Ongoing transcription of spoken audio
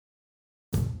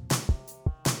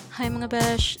Hi mga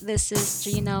besh, this is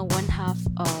Gina, one half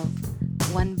of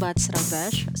One Bats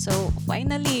Rabesh. So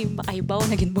finally, makaibaw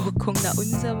na ginbuhok kong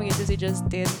naunsa mga ito si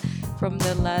Justin from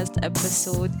the last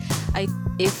episode.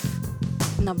 If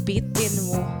nabitin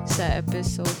mo sa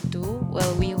episode 2,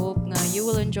 well, we hope nga you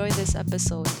will enjoy this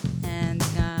episode and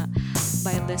nga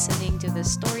by listening to the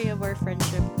story of our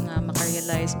friendship nga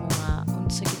makarealize mo nga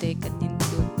unsa gyud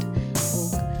kanindot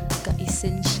o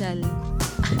ka-essential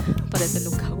para sa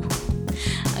lugaw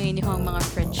ang inyong mga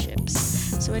friendships.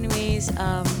 So anyways,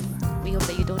 we hope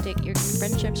that you don't take your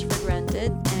friendships for granted.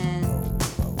 And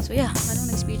so yeah, anong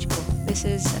next speech ko? This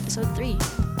is episode 3.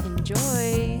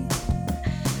 Enjoy!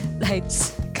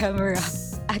 Lights, camera,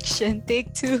 action,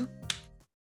 take 2.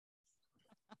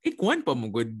 Take one pa mo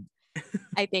good.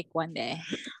 I take one day.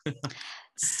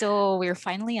 So we're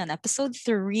finally on episode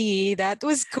 3. That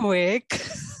was quick.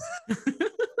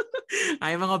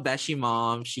 Ay, mga beshi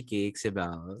mom, she cakes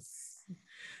about.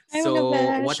 Ay, So mga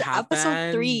besh, what episode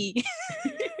happened? 3.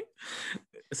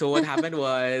 So what happened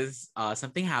was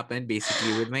something happened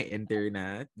basically with my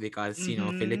internet because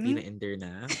Filipino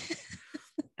internet.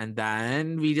 And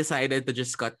then we decided to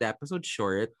just cut the episode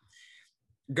short.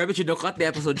 Grabe, you cut the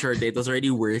episode short. It was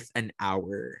already worth an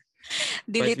hour.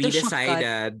 But we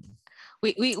decided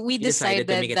We decided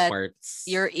to make it that parts.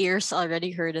 your ears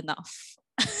already heard enough.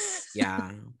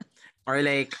 Yeah. Or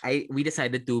like we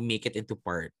decided to make it into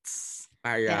parts.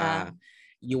 Para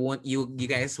you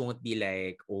guys won't be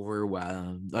like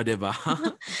overwhelmed. O, diba?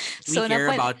 We So, care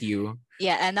about you.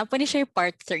 Yeah, and napuni siya yung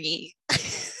part 3.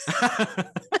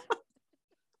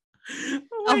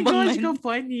 Oh my gosh, Abangan. ka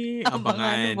funny. Abangan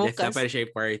Abangan. bukas. Dapat siya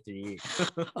yung part 3.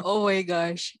 Oh my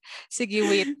gosh. Sige,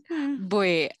 wait.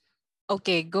 Boy,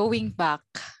 okay, going back.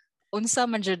 Unsa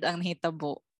man jud ang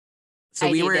hitabo? So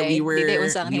we were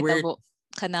unsa ang hitabo?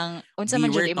 Kanang unsa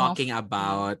man jud imong talking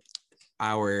about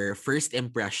our first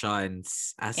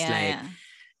impressions as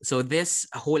so this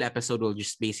whole episode will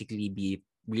just basically be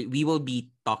we will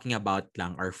be talking about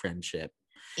lang our friendship.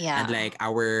 Yeah. And like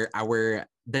our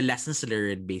the lessons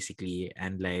learned basically,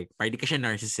 and like parang di ka siya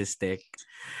narcissistic.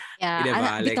 Yeah.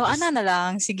 Diba? Bitaw ana na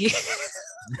lang, sige.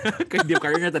 Kung di ka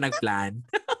rin na nagplan.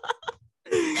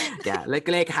 Yeah, like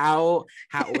how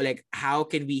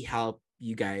can we help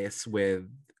you guys with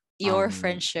your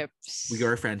friendships?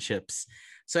 Your friendships.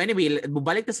 So anyway,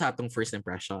 bubalik na sa atong first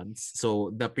impressions.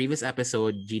 So the previous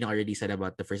episode, Gina already said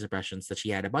about the first impressions that she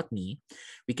had about me.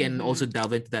 We can also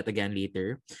delve into that again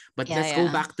later. But let's go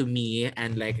back to me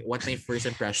and like what my first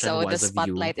impression was of you. So the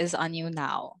spotlight is on you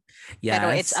now. Yes.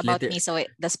 Pero it's about me, so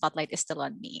the spotlight is still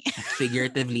on me.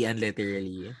 Figuratively and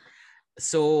literally.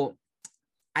 So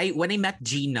when I met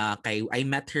Gina, I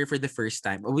met her for the first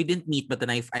time. We didn't meet, but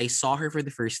then I saw her for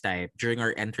the first time during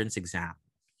our entrance exam.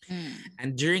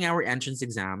 And during our entrance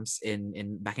exams in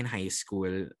back in high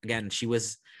school, again, she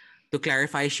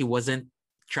wasn't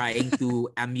trying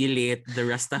to emulate the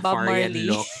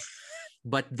Rastafarian look,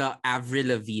 but the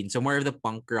Avril Lavigne. So more of the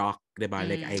punk rock, diba?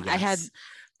 Like I guess. I had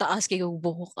taas kay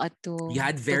buhok ato. You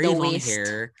had very long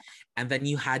hair, and then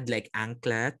you had like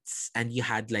anklets, and you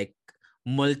had like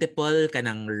multiple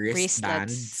kanang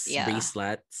wristbands,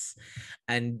 bracelets,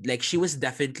 and like she was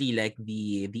definitely like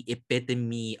the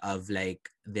epitome of like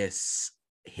this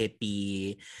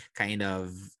hippie kind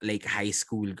of like high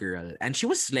school girl. And she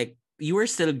was like, you were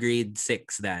still grade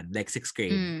 6 then, like 6th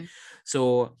grade.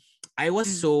 So I was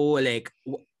so like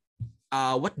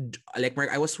I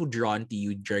was so drawn to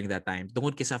you during that time.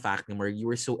 Tungkol kay sa fact na you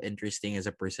were so interesting as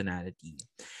a personality.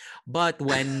 But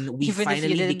when we even finally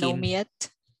if you didn't know me yet.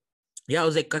 Yeah, I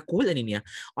was like, cool niya.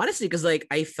 Honestly, because like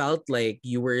I felt like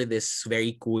you were this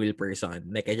very cool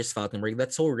person. Like I just felt like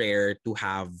that's so rare to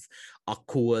have a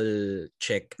cool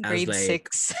chick grade as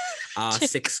like 6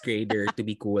 sixth grader to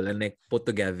be cool and like put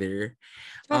together.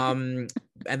 And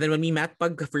then when we met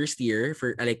pag first year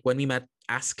for like when we met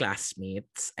as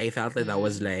classmates, I felt that that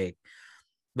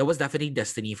was definitely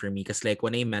destiny for me. Because like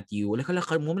when I met you, like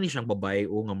mo man siyang babae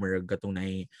o nga marag gatong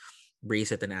na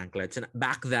bracelet and anklets. And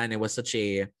back then it was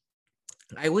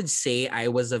I would say I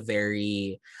was a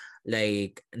very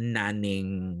like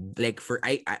nanning, like for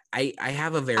I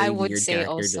have a very weird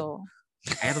character.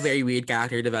 I have a very weird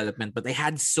character development, but I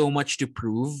had so much to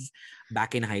prove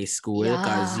back in high school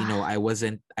because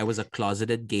I was a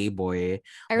closeted gay boy.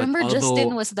 I remember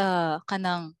Justin was the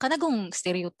kanagong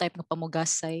stereotype ng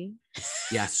pamugasay.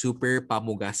 Yeah, super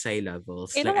pamugasay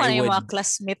levels. Like, I would mga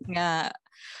classmate nga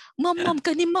Ma'am,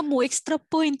 kanima mo extra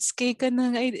points kay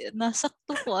kanang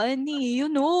nasakto ko ani,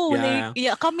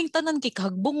 like kaming tanan kay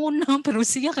kagbungon na pero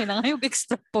siya kay nangayog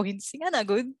extra points nga na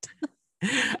good.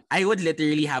 I would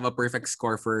literally have a perfect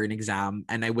score for an exam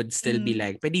and I would still be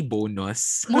like, pwede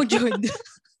bonus. Mo jud.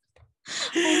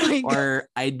 Oh my God. Or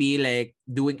I'd be like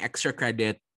doing extra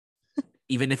credit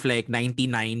even if like 99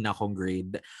 na akong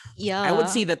grade. I would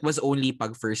Yeah. say that was only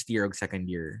pag first year or second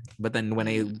year. But then when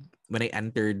Mm. I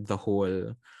entered the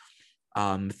whole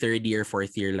third year,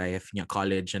 fourth year life niya,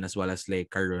 college, and as well as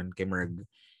like karon kay Merg,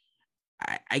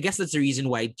 I guess that's the reason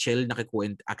why chill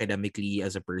nakikuha academically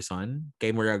as a person.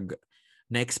 Kay Murag,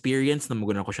 na-experience na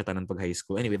maguna ko siya tanan pag high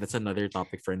school. Anyway, that's another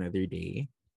topic for another day.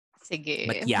 But Sige.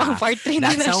 Pang yeah, part 3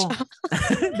 na that's na how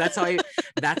siya.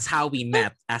 that's how we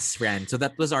met as friends. So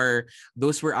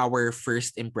those were our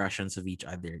first impressions of each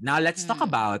other. Now let's talk Mm.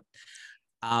 about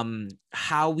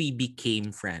how we became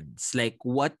friends. Like,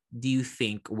 what do you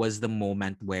think was the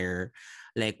moment where,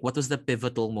 like, what was the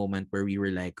pivotal moment where we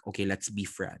were like, okay, let's be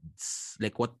friends?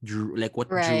 What drew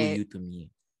Right. you to me?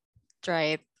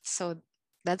 Right. So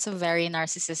that's a very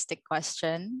narcissistic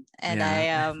question, and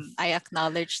Yeah, I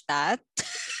acknowledge that.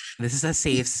 this is a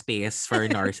safe space for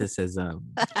narcissism.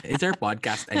 It's our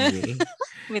podcast anyway.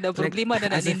 May na Like, problema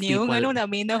na as if ninyo. people, Ano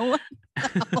namin na.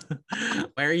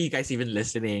 why are you guys even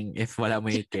listening if wala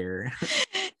may care?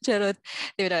 Charot.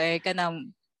 Diba,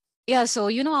 kanang, yeah, so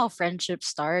you know how friendships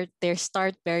start? They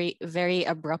start very, very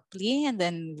abruptly and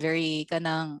then very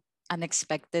kanang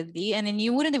unexpectedly. And then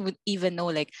you wouldn't even know,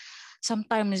 like,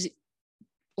 sometimes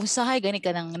usahay gani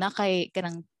kanang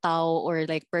tao or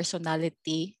like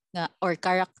personality nga or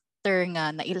character nga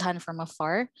nailhan from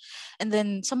afar, and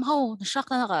then somehow shock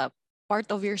na naka part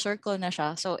of your circle na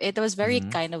siya. So it was very Mhm.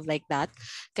 kind of like that.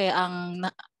 Kaya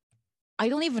I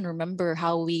don't even remember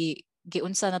how we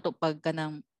giunsa na to pag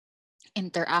kanang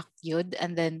interact yun,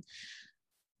 and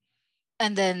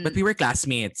But then we were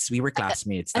classmates. We were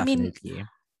classmates, I mean, definitely.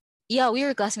 yeah, we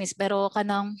were classmates, pero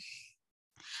kanang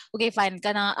okay, fine,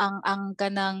 kanang ang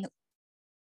kanang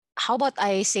how about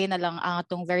I say na lang ang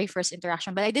atong very first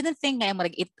interaction, but I didn't think nga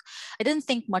like it, I didn't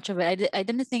think much of it. I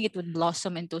didn't think it would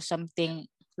blossom into something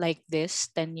like this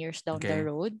 10 years down the Okay.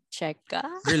 road. Check ka.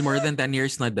 Girl, more than 10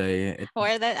 years na day.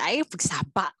 More than ay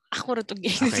pagsapa ako ra to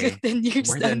Okay. 10 years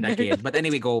More than down a the road. decade. But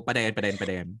anyway, go.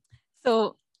 Padayon.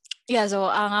 So yeah, so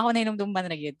ang ako na inumduman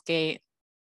na gyud kay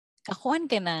kakuan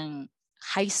ka ng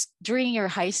during your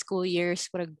high school years,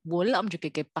 parang wala am jud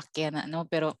kay pakya na no,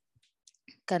 pero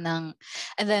kanang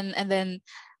and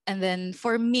then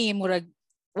for me murag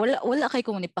wala kay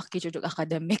kung ni package jud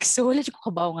academics, so wala jud ko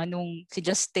kabaw nga nung si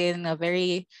Justin nga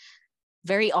very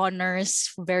very honors,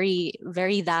 very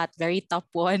very very top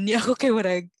one niya ako kay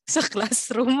murag sa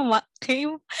classroom kay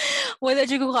wala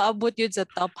jud ko kaabot yun sa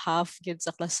top half yun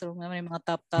sa classroom nga may mga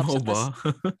top Oo sa class.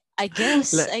 ba? I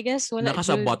guess wala Naka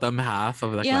sa jud. bottom half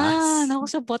of the Yeah, class. nako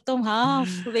sa bottom half.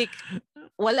 Like,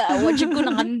 wala jud ko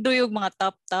nangando yung mga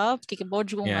top. Kikibaw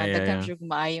jud ko nga daghan Yeah. jud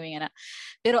maayo nga na.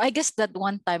 Pero I guess that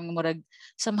one time murag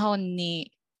somehow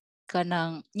ni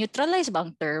kanang neutralize ba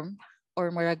ang term or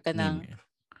murag kanang Name.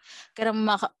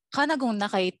 kanang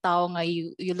nakay-tao nga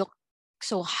you look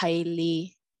so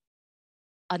highly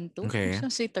anto. Okay. So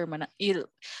si term na. You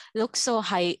look so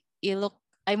high, you look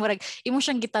ay murag imo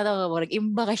siyang gitanaw murag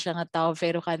imba ka siya nga tao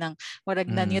pero kanang murag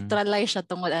na neutralize siya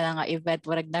tungod ana nga event,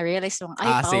 murag na realize mo ay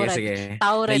Sige.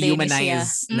 tao ra din siya.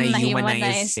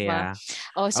 Na-humanize ba. siya.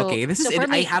 Oh, so Okay, so for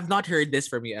I me have not heard this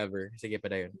from you ever. Sige,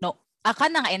 padayon. no.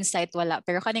 Kana nga insight wala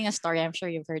pero kani nga story I'm sure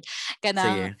you've heard.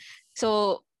 Kanang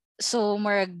Sige. so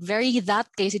murag very that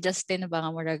kay si Justin ba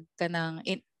nga murag kanang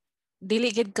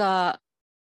dili gid ka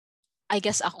I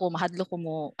guess ako mahadlo ko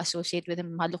mo associate with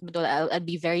him, mahadlo ko mo I'll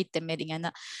be very timid nga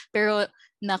na, pero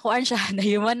nakuan siya na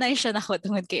humanize siya nako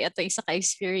tungod kay ato isa ka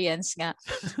experience nga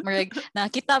murag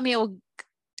nakita mi og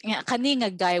nga kani nga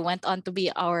guy went on to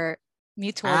be our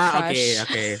mutual crush.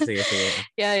 Okay. Sige.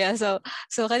 Yeah. So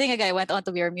kani nga guy went on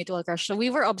to be our mutual crush. So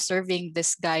we were observing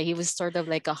this guy. He was sort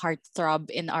of like a heartthrob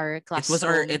in our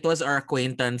classroom. It was our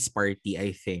acquaintance party,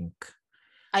 I think.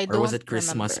 I Or was don't it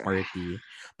Christmas remember. party?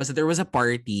 But there was a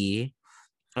party.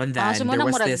 And then So there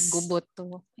was murag this gubot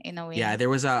to in a way. Yeah,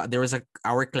 there was a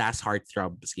our class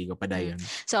heartthrob. Sige, padayon.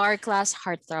 So our class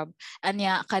heartthrob.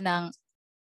 Anya kanang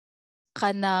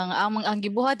ang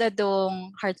gibuhat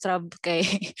adong heartthrob kay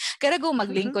kada go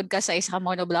maglingkod ka sa isa ka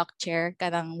monoblock chair,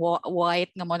 kanang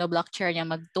white nga monoblock chair niya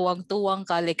magtuwang-tuwang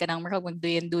kali kanang murag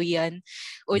magduyan-duyan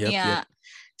unya. Yep.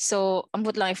 So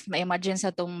ambot lang if ma-imagine sa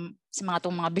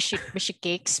mga bishik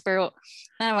cakes, pero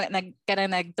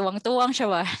nagtuwang-tuwang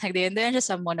siya ba nagduyan-duyan siya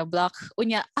sa monoblock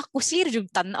unya. Ako sir jud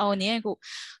tan-aw niya ko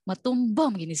matumba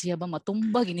gini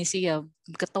siya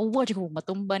katawa jud ko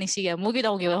matumba ni siya mo gid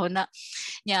ako gihon na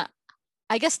nya.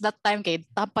 I guess that time kay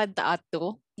tapad ta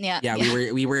ato. Yeah,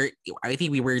 we were I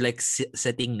think we were like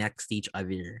sitting next to each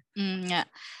other. Yeah.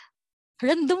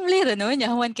 randomly rin no nya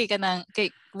human kay kanang kay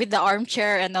with the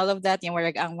armchair and all of that yung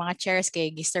warag ang mga chairs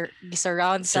kay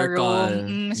gisurround sa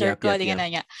room Circle. Yep, circle yep, nga yep. na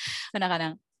nya kana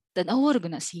kanang tanawar ko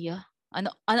na siya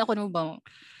ano ko no ba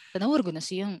tanawar ko na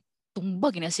siyang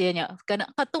tumba gina siya niya kana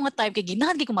katunga time kay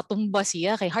ginahan kay ko matumba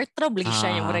siya kay heart trouble lagi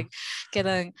siya yung warag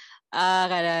kanang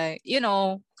kanang you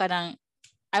know kanang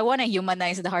I want to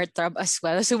humanize the heartthrob as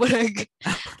well. So, barag,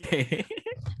 Okay.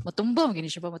 matumbang,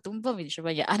 gini siya ba? Matumbang, gini siya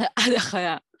ba? Ya, ana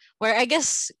kaya. Where I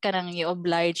guess, kanang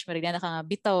i-oblige, marag na ka nga,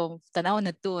 bitaw, tanaw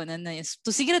na to, ano na.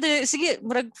 So, sige,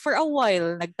 marag, for a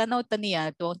while, nagtanaw ta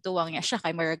niya, tuwang-tuwang niya siya,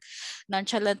 kay marag,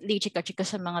 nonchalantly, chika-chika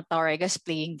sa mga tower, I guess,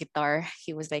 playing guitar.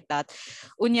 He was like that.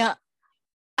 Unya,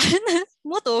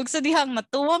 mutog sa dihang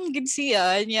natuwang gid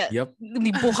siya niya Yep. ni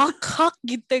buhak-hak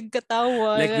gid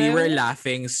katawa Like we were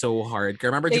laughing so hard.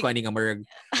 Remember like,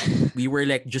 we were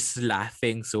like just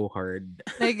laughing so hard.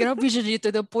 like grabe siya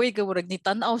dito to the point ka murag ni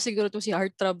tan-aw siguro to si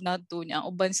heartthrob nato niya ang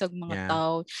uban sa mga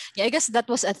tao. Yeah, I guess that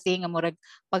was a thing murag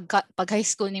pag high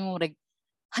school ni murag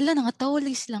hala na nga tawo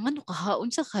sila ano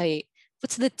kahaon sa kay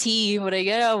what's the tea murag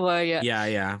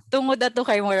Yeah. Tungod ato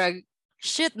kay murag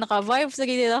shit, naka-vibes na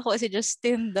ganyan ako si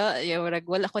Justin da. Murag,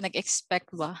 wala ko nag-expect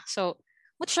ba. So,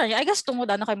 what siya niya? I guess tungod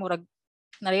na kay murag,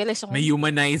 na-realize ako. May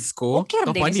humanize ko? Okay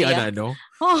raman din funny, siya. no?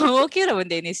 Oh, okay raman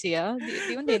din siya.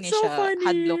 Di man din so siya funny.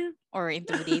 hadlock or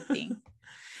intimidating.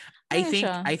 I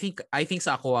think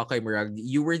sa ako kay murag,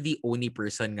 you were the only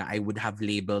person nga I would have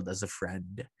labeled as a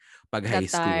friend pag high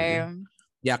school.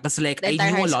 Yeah, because like I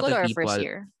knew a lot of people. First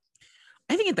year?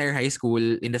 I think entire high school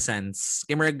in the sense.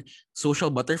 Kaya marag social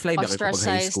butterfly ba kayo pag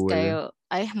high school? Kayo.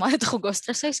 Ay, mahal ako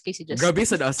ostracized kay si Justin. Grabe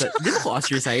sa di ko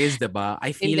ostracized, diba?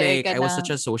 I feel like I was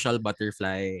such a social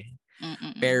butterfly.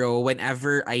 Pero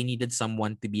whenever I needed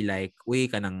someone to be like, uy,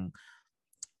 kanang,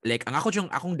 like,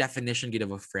 akong definition gid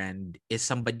of a friend is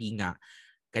somebody nga,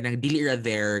 kanang dili ra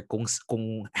there kung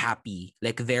happy,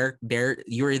 like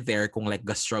you're there kung like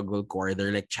struggle ko or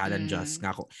they're like challenges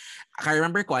nga ako. I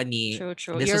remember ko ani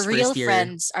true. Your real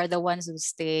friends are the ones who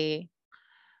stay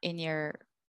in your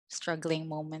struggling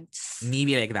moments.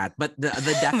 Maybe like that, but the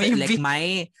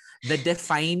like the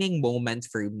defining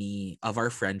moment for me of our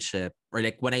friendship, or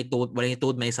like when I told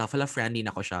myself a friend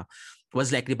din ako siya,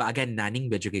 was like, diba, again,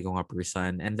 naning medyo kay nga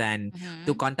person. And then,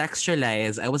 to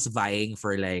contextualize, I was vying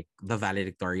for like the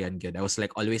valedictorian good. I was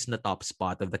like always in the top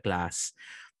spot of the class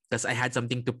because I had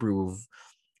something to prove.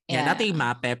 Yeah, not a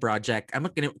MAPE project.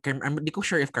 I'm di ko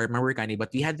sure if remember kani,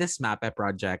 but we had this MAPE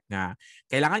project nga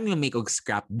kailangan nyo make og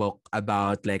scrapbook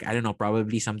about like, I don't know,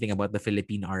 probably something about the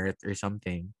Philippine art or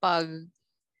something.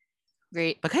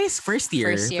 Great. Pag first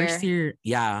year.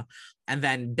 Yeah. And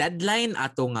then deadline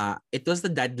ato nga, it was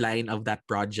the deadline of that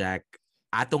project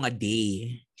ato nga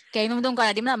day. Kaya nung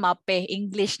ka na, di mo na MAPE,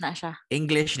 English na siya.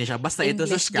 English na siya. Basta English,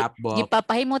 ito sa scrapbook.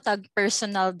 Gipapahimo tag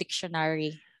personal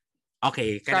dictionary.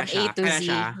 Okay, from A to Z.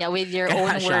 Yeah, with your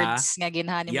own words nga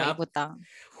ginhanin mo ibutang.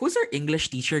 Who's our English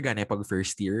teacher gani pag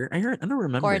first year? I don't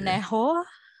remember. Cornejo?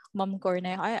 Ma'am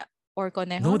Cornejo? Or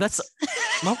Cornejo? No, that's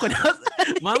Ma'am Cornejo.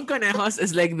 Ma'am Cornejo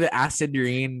is like the acid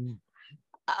rain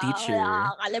teacher.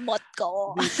 Kalimot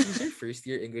ko. Who's our first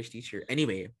year English teacher?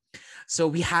 Anyway, so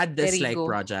we had this Perigo. Like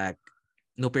project.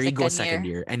 No, Perigo second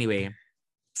year. Anyway.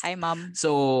 Hi, ma'am.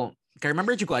 So, kaya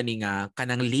remember ko ani nga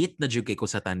kanang late na jud kay ko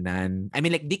sa tanan. I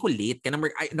mean like di ko late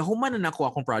kanang nahuman na ako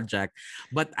akong project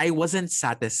but I wasn't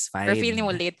satisfied. Pero feeling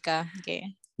mo late ka.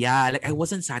 Okay. Yeah, like I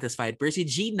wasn't satisfied. Pero si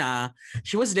Gina,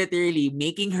 she was literally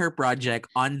making her project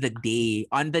on the day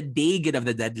gid of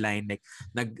the deadline. Like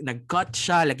nag-cut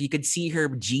siya, like you could see her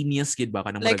genius gid ba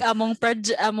kanang like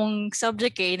among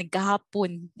subject kay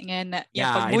nagkahapon nga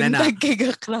yeah, pagbuntag kay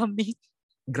gaklami.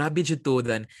 Grabe jud to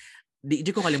then. Di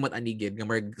ko kalimot anigid nga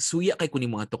marag suya kay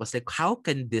kunin mo ato kasi like how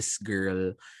can this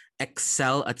girl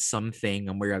excel at something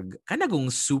nga marag kanang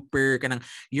super kanang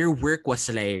your work was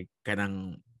like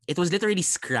kanang it was literally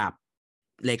scrap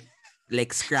like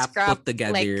scrap put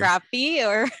together like crappy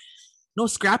or no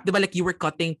scrap diba like you were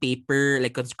cutting paper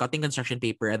like cutting construction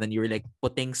paper and then you were like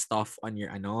putting stuff on your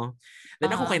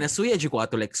then ako kay na suya jud ko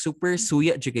ato like super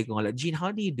suya jud kay ko like Jean how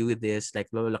do you do this like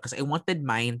blah, because I wanted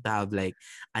mine to have like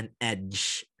an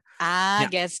edge.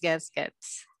 Gets.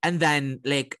 And then,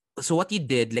 like, so what you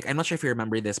did, like, I'm not sure if you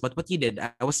remember this, but what you did,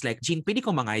 I was like, Jean, pwede ko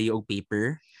mangayo og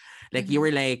paper? Like, you were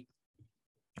like,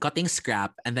 cutting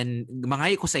scrap, and then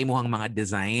mangayo ko sa imuhang mga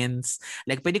designs.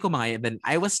 Like, pwede ko mangayo. Then,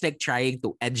 I was like, trying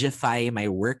to edgify my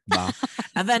work ba?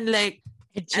 And then, like,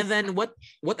 and then what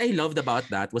I loved about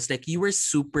that was, like, you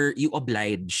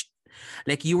obliged.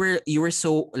 Like, you were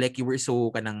so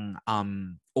kanang,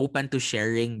 open to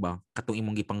sharing ba? Katong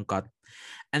imong gipang cut.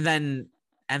 And then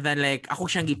And then like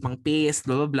ako siyang gipang paste,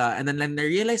 blah blah blah. And then like,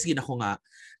 na-realize gid ako nga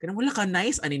kanang wala ka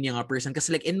nice ani niya nga person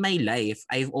kasi like in my life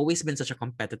I've always been such a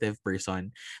competitive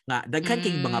person. Nga daghan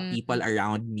kay mga people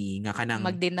around me nga kanang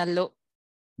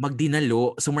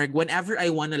Magdinalo. So whenever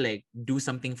I wanna like do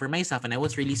something for myself and I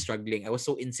was really struggling, I was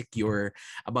so insecure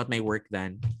about my work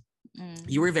then.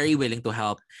 You were very willing to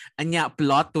help. Anya,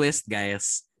 plot twist,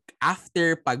 guys.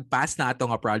 After pag-pass na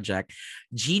atong a project,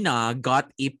 Gina got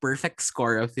a perfect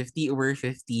score of 50 over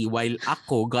 50 while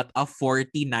ako got a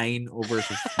 49 over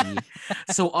 50.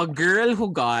 So a girl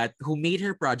who made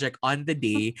her project on the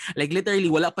day, like literally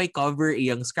wala pa'y cover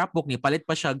iyang scrapbook ni, palit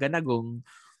pa siya ganagong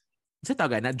sa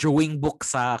taga na drawing book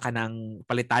sa kanang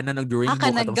palitan na ng drawing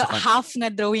book atong sa half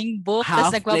nga drawing book half,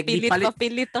 tapos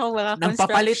nagpapilit ako mga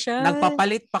construction.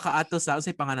 Nagpapalit pa ka ato sa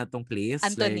unsay pangalan natong place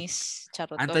Antonis. like,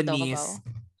 Charot.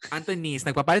 Antonis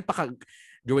nagpapalit pa ka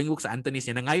drawing book sa Antonis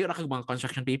yan. Ngayon na kag mga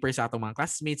construction papers sa atong mga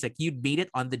classmates, like you made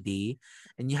it on the day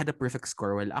and you had a perfect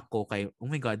score while ako kay oh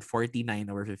my god 49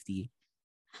 over 50,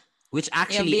 which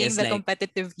actually being is the like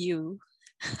competitive you.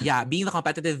 Yeah, being the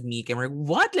competitive me, came like,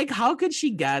 what? Like, how could she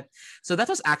get? So that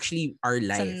was actually our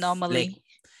life. It's an anomaly. Like,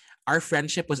 our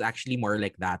friendship was actually more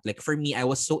like that. Like, for me, I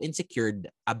was so insecure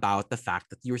about the fact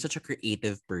that you were such a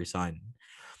creative person.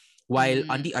 While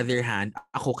on the other hand,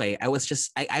 ako kay, I was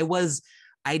just, I've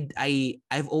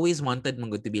always wanted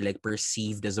Manggo to be like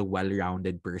perceived as a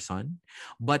well-rounded person.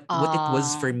 But what it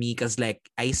was for me, cause like,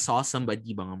 I saw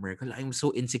somebody, bang America, I'm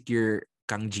so insecure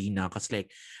kang Gina, cause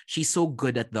like, she's so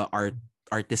good at the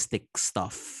artistic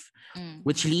stuff,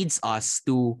 which leads us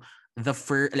to the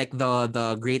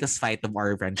greatest fight of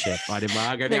our friendship.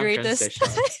 Diba? The greatest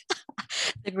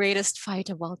the greatest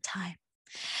fight of all time.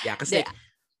 Yeah, kasi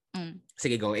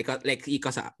sige go.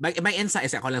 Ikaw sa my insight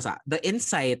is ako lang sa the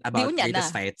insight about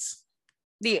greatest fights.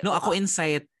 Ako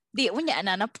insight. Di unya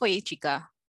na po chika.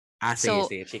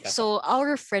 Sige, chika. So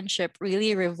our friendship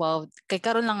really revolved kay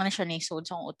karon lang na siya ni so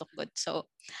utok good. So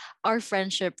our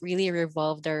friendship really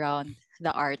revolved around the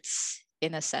arts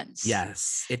in a sense.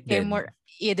 Yes, it did.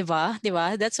 Diba?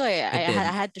 That's why I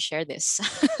had to share this.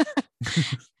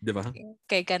 Diba?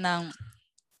 Kay kanang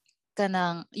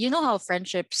you know how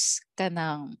friendships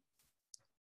kanang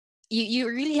you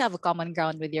really have a common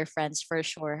ground with your friends for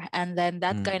sure, and then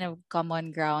that kind of common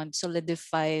ground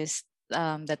solidifies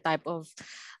the type of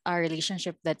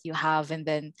relationship that you have, and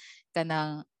then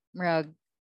kanang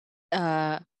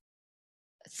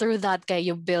through that kay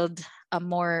you build a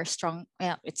more strong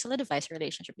it solidifies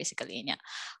relationship basically niya.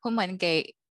 Human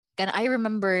kay I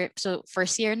remember so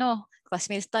first year no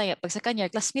classmates tayo pag second year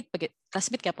classmate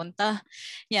ka punta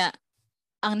yeah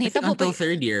ang nahitabo until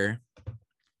third year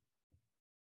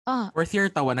fourth year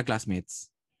tawa na classmates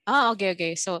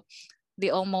okay so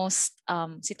they almost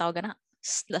si tawag na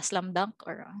slam dunk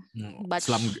or batch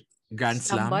grand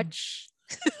slam batch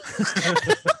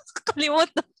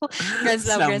kalimot grand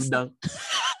slam dunk.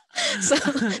 So,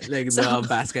 like the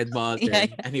basketball thing.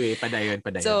 Yeah. Anyway, padayon.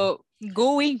 So,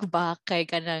 going back kay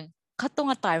kanang kato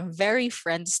nga time, very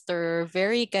friendster,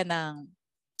 very kanang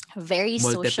very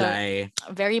multiply.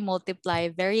 Social, very multiply,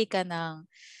 very kanang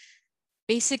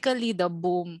basically the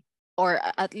boom or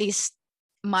at least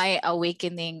my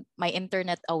awakening, my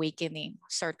internet awakening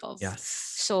sort of. Yes.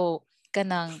 So,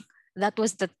 kanang that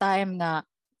was the time na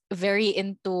very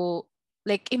into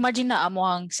like imagine na amo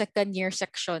ang second year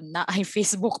section na ay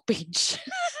Facebook page.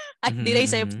 Did I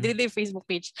say Facebook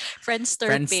page?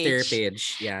 Friendster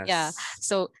page. Yes. Yeah.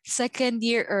 So second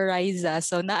year Ariza.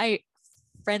 So na ay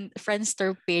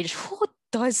Friendster page. Who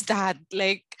does that?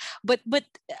 Like but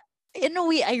in a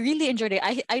way I really enjoyed it.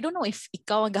 I don't know if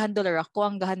ikaw ang gahandol or ako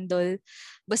ang gahandol.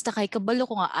 Basta kay kabalo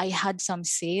ko nga I had some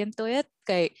say into it.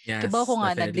 Kay kabalo ko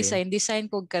nga nag-design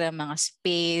ko ka ng mga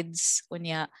spades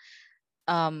unya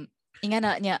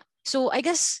ingana niya. So I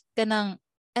guess kanang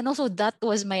and also that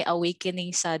was my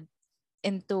awakening sad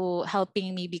into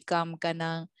helping me become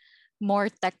kanang more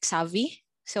tech savvy.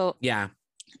 So yeah.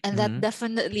 And that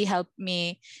definitely helped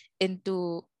me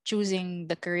into choosing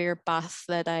the career path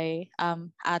that I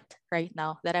am at right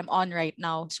now, that I'm on right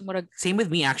now. So, same with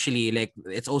me actually. Like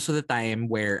it's also the time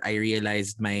where I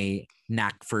realized my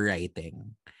knack for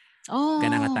writing.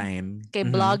 Kana nga time. Kay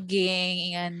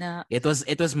blogging and it was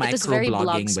micro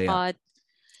blogging blogspot.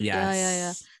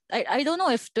 Yes. Yeah. I don't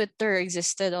know if Twitter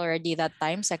existed already that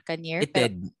time, second year.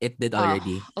 It did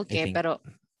already. Okay, pero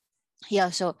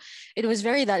yeah, so it was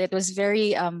very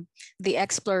the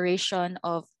exploration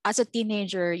of as a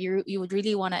teenager, you would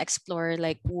really want to explore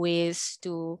like ways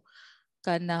to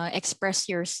kinda express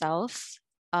yourself,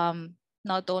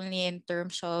 not only in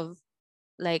terms of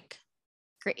like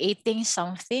creating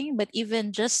something, but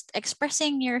even just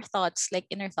expressing your thoughts, like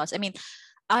inner thoughts. I mean,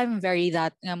 I'm very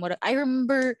that nga murag, I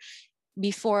remember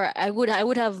before I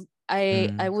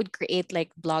Mm. would create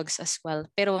like blogs as well.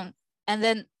 Pero and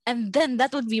then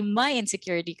that would be my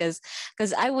insecurity because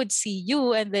I would see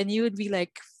you and then you would be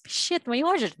like, shit, may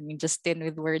watch it Justin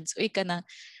with words. Uy ka na,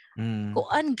 Mm.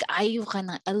 kuan kaayo ka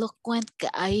na, eloquent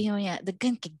kaayo niya,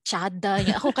 daghan kay tsada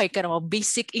niya. Ako kay ka na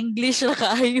basic English na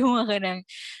kaayo nga ka nang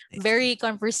very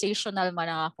conversational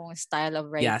man ang akong style of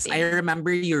Yes, I writing.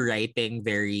 remember you writing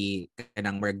very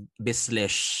kanang murag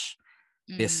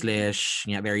Mm. bislish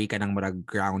nga very kanang murag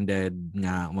grounded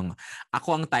nga mga ako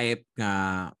ang type nga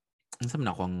unsa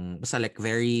man akong basta like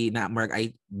very na murag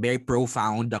I very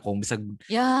profound ako bisag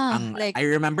Yeah, ang like I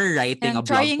remember writing a and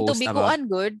blog trying to post be about kuan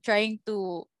good, trying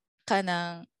to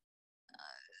kanang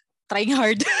trying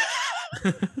hard.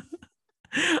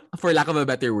 for lack of a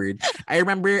better word. I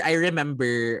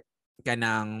remember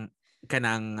kanang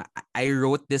kanang I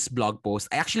wrote this blog post.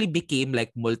 I actually became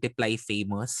like multiply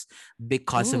famous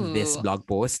because of this Ooh, blog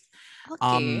post.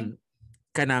 okay.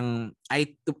 Kanang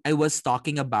I was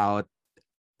talking about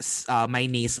my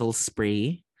nasal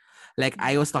spray. Like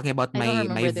I was talking about I don't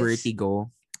my remember this.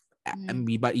 vertigo.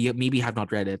 Mm. But you maybe have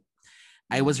not read it.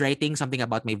 I was Mm. writing something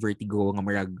about my vertigo nga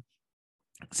murag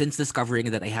since discovering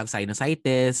that I have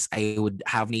sinusitis, I would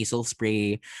have nasal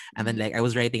spray. And then Mm. like I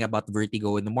was writing about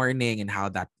vertigo in the morning and how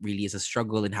that really is a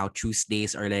struggle and how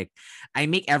Tuesdays are like I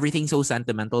make everything so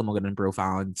sentimental mo ganun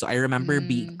profound. So I remember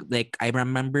Mm. I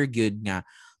remember good nga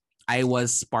I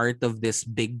was part of this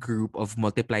big group of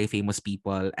multiply famous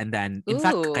people. And then in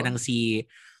fact Ooh, kanang si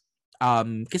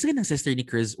kasi kanang sister ni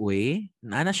Chris Uy,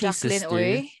 na siya Jacqueline sister.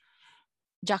 Uy,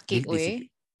 Jackie Di Uy.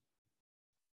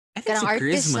 I think Kanang si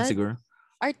Chris artist man sad. siguro.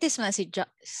 Artist man si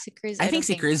Chris. I I think don't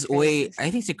si think Chris Chris Uy, is. I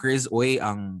think si Chris Uy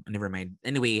ang never mind.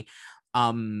 Anyway,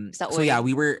 Basta so yeah, Uy.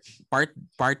 we were part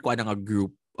ko ng a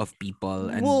group of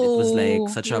people and it was like Whoa,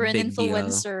 such you a were an big deal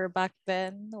influencer back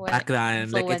then when back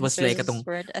then. Like it was like influencers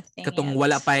weren't a thing katong yet.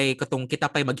 wala pay katong kita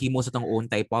pay maghimo sa tong own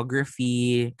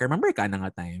typography. Ka remember ka na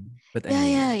nga time. But Yeah,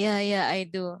 yeah, anyway, yeah, yeah. I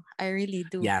do. I really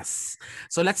do. yes.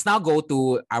 So let's now go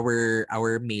to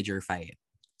our major fight.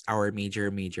 Our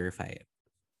major fight.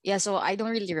 Yeah, so I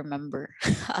don't really remember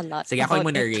a lot Sige, ako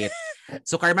about yung it. narrate.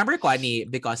 So, I remember ko ani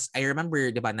because I remember,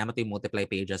 di ba, naman ito yung multiply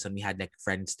pages and we had like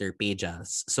Friendster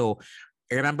pages. So,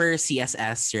 I remember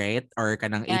CSS, right? Or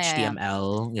kanang Yeah, yeah, yeah. HTML.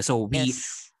 So,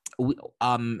 Yes. we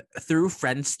through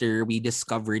Friendster, we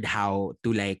discovered how to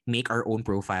like make our own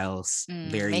profiles Make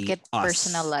it very us.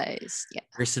 personalized. Yeah.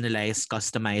 Personalize,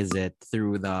 customize it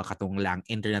through the katong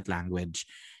internet language.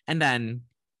 And then,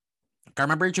 I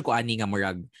remember ko ani nga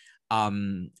murag,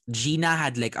 Gina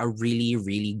had like a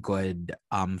really good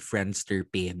Friendster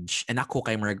page and ako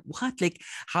kay murag what like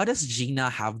how does Gina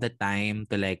have the time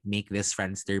to like make this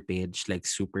Friendster page like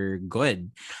super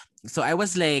good. So I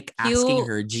was like asking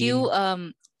her,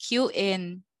 Jean. Cue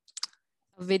in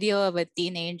a video of a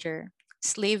teenager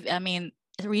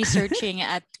researching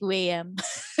at 2 a.m.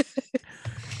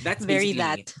 That's Very basically me.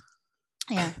 that.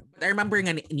 Yeah. But I remember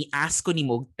nga ni-ask ko ni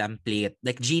Mog template.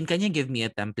 Like, Jean, can you give me a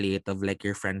template of like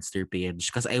your Friendster page?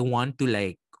 Because I want to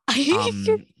like Kaya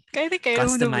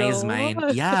customize mine.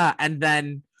 Yeah, and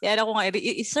then yeah, ako nga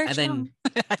i-search and then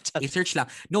lang. i-search lang.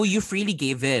 No, you freely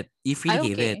gave it. You freely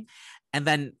gave it. Okay. And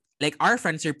then like our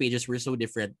Friendster pages were so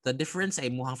different. The difference ay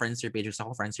muhang Friendster page sa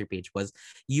ako Friendster page was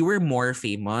you were more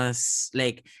famous.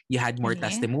 Like you had more Really?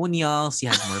 testimonials, you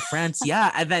had more friends.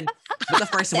 Yeah, and then but of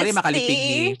course walay makalipig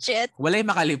ni Shit. walay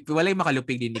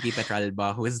makalupig ni Nikki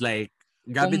Petralba who was like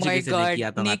grabe Oh my si God, Nikki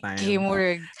ato nga Nikki time.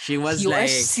 Murag. She was like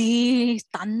USC,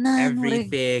 tanan, Murag.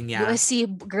 everything, yeah. USC,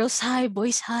 girls high,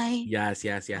 boys high. Yes.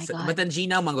 My But God. then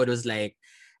Gina Mangod was like,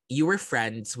 you were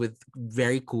friends with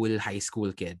very cool high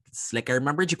school kids. Like I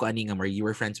remember Jiko Aningamar, you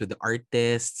were friends with the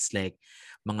artists, like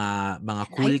mga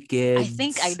cool kids. I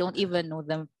think I don't even know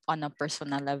them on a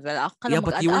personal level. Ako Yeah,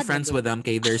 but you were mag-add-add friends na with them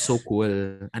kay they're so cool.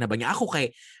 Ano ba niya? Ako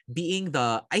kay being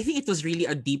I think it was really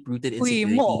a deep-rooted Uy,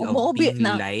 insecurity of being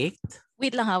na. liked.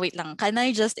 Wait lang. Can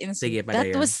I just insert? Sige, That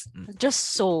padayon. was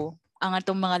just so ang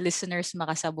atong mga listeners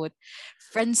makasabot.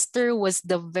 Friendster was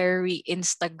the very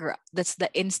that's the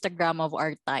Instagram of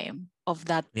our time, of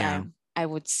that time, I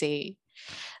would say.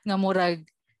 Nga murag,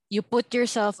 you put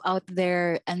yourself out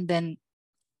there and then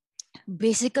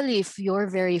basically if you're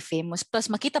very famous, plus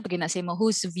makita pa ginasa mo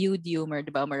who's viewed you,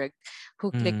 diba? Murag,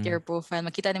 who clicked your profile,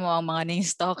 makita nimo ang mga name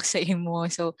stalk sa imo.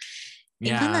 So,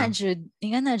 Inga na jud.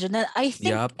 I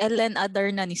think Ellen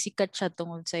Adarna ni sikat siya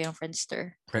tungod sa yung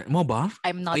Friendster. Mo ba?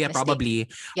 I'm not mistaken. Probably.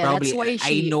 Yeah, probably. that's why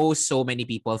I know so many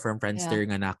people from Friendster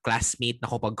nga na classmate na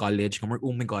ko pag college.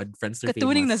 Oh my God, Friendster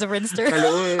Katuning famous. na sa Friendster.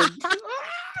 Kalood.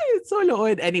 It's so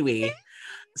lood. Anyway.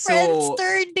 So,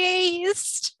 Friendster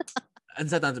days.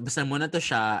 basta muna to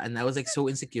siya, and I was like so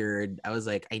insecure. I was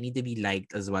like, I need to be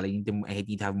liked as well. I need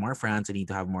to have more friends. I need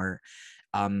to have more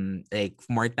like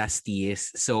more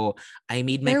testes. So I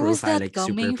made my Where was profile that like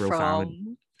super coming profound.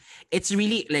 from? It's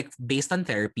really like based on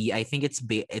therapy. I think it's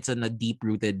on a deep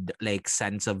rooted like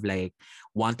sense of like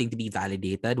wanting to be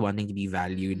validated, wanting to be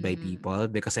valued by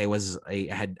people, because I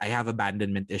have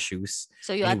abandonment issues.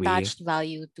 So you Anyway, attached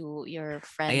value to your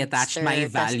I attached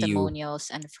my Friendster value. testimonials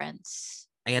and friends.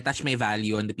 I attach my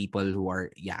value on the people who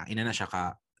are, yeah, ina na siya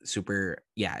ka, super,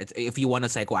 yeah, it's, if you want to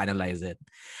psychoanalyze it.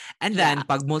 And Yeah. then,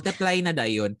 pag multiply na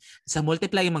dayon, sa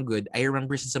multiply man good, I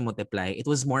remember sa multiply, it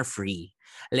was more free.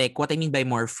 Like, what I mean by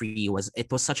more free was,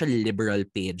 it was such a liberal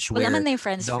page Wala man where na yung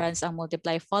friends, the friends ang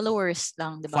multiply. Followers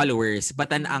lang, di ba? followers, but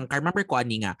then, ang, remember ko,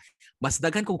 ani nga, mas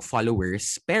daghan kong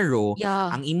followers, pero, Yeah.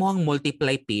 ang imo ang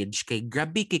multiply page, kay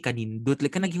grabe kay kanindot,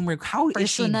 like, kanaging how is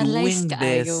she Personalized doing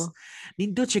this? kaayo.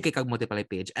 Nindot siya kay kag multiply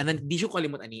page. And then, di siya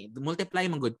kalimut ani,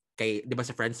 multiply man good kay, di ba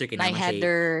sa Friendster, My kinama siya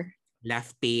header.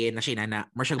 left pin, na siya na,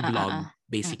 more siyang blog,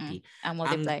 basically. Ang Ang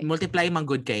multiply. multiply man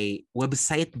good kay,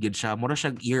 website good siya, more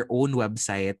siya your own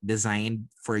website designed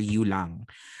for you lang.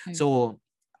 So,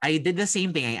 I did the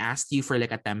same thing. I asked you for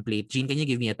like a template. Jean, can you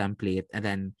give me a template?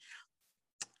 And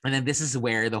then this is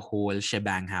where the whole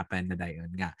shebang happened na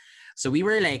dayon nga. So we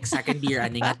were like second year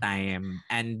ani nga time,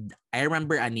 and I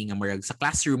remember ani nga murag sa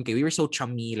classroom kay we were so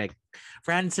chummy, like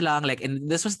friends lang, like, and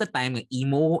this was the time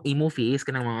emo face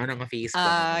kanang mga face ko.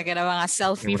 Kana mga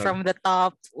selfie Murag, from the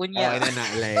top oh, unya. ina na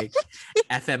like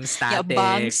FM static.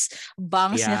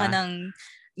 Bangs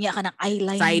niya kanang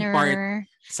eyeliner.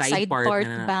 Side part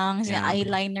na, bangs niya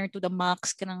eyeliner to the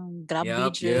max kanang grabe.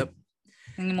 Yep.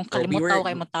 Hindi mo kalimutaw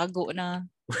kay matago na.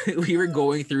 We were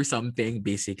going through something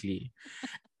basically.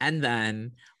 And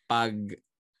then pag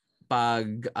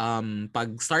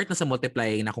start na sa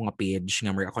multiply na ako nga page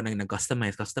nga ako nang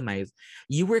nag-customize,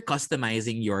 you were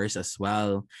customizing yours as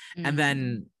well. And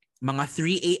then mga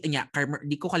 3 nya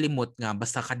di ko kalimot nga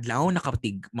basta kadlaw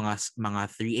nakatig mga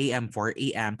 3 AM 4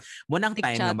 AM mo nang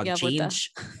time nga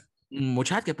mag-change. Mo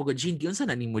chat kay pugod Jean giunsa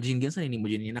na nimo Jean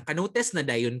naka-notice na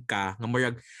dayon ka nga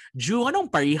murag Ju anong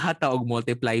pariha ta og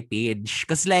multiply page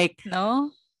cause like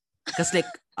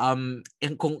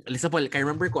kung example I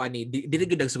remember ko ani dili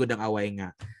gid nagsugod ang away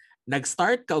nga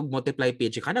nag-start ka og multiply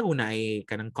page kana una ay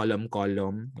kanang column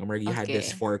nga murag you had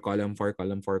this 4 column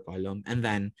and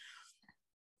then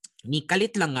ni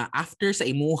kalit lang nga after sa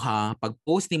imuha pag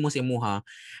post nimo sa imuha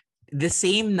the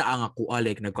same na ang ako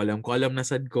like nag-column na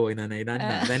sad ko inanay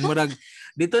na then murag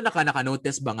dito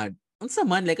naka-notice ba nga unsa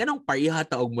man like anong pariha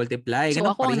ta og multiply so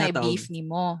ganang ako ang beef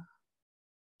nimo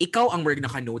ikaw ang murag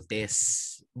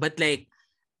naka-notice but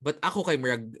ako kay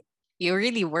murag you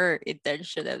really were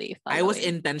intentionally following. I was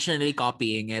intentionally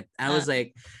copying it. I was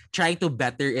like trying to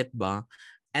better it ba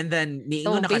and then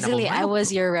so basically I was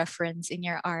your reference in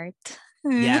your art.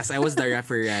 Yes, I was the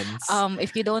reference.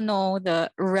 If you don't know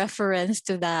the reference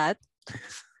to that,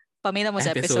 pamina mo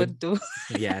sa episode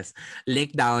 2. Yes.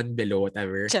 Link down below,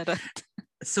 whatever. Charot.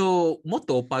 So,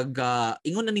 moto, pag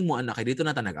ingon na ni mo anak, dito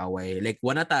na ta nag-away. Like,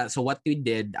 so what we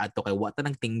did, ato kay wata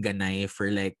nang tingganay for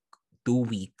like 2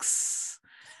 weeks.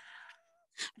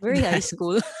 Very high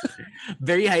school.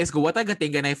 Very high school. Wata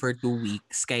gatingganay for 2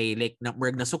 weeks. Kay, like,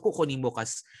 nasuko ko ni mo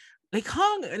kas like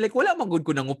wala man good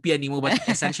ko nang upya nimo but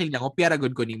essentially nang upya ra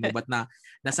good ko nimo but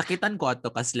nasakitan ko ato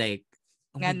kas like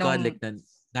oh my god like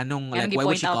ganong like why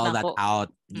would she call that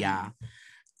out yeah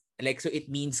like so it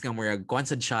means nga murag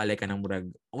konsad siya like kanang murag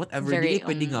whatever dili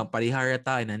pwede nga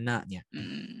pariharata na niya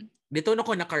dito na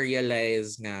ko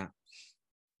naka-realize nga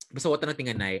basta wata na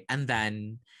tinganay and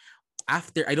then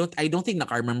after I don't think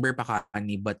naka-remember pa ka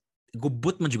ani but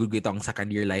gubot man jud gito ang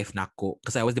second year life nako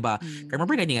kasi I was diba I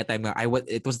remember gani nga time nga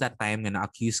it was that time nga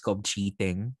na-accused ko of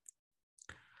cheating.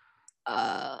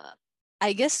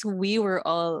 I guess we were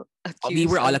all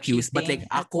accused but like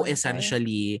ako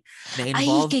essentially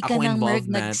na-involved ako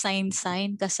involvement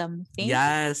nag-sign ka something.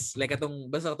 Yes, like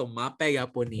atong basta atong mapay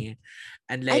apo ni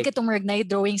and like katong merg na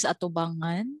drawing sa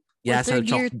atubangan. Yeah, third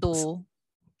year to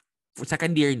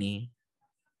second year ni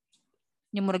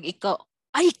yung murag ikaw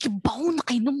ay, kibaw na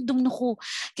kay numdum na ko.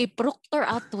 Kay Proctor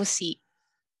ato si.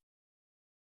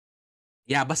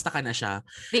 Yeah, basta ka na siya.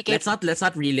 Let's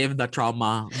not relive the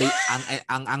trauma.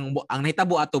 ang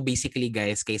nahitabo ato basically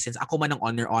guys, kay since ako man ang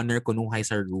honor kunuhay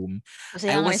sa room,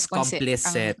 I was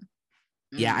complicit.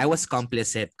 Yeah, I was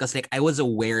complicit because like I was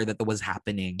aware that it was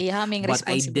happening. But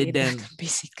I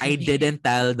didn't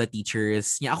tell the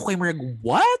teachers. Yeah, ako kay murag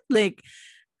what? Like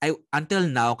until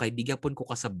now kay di gyapon ko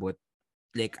kasabot.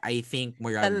 Like I think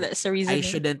murag I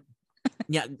shouldn't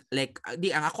Yeah, like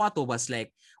di ang ako ato was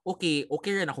like okay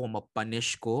rin ako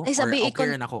mapunish ko Ay, or sabi,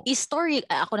 okay rin ako. i-story,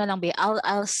 ako na lang ba,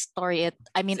 I'll story it.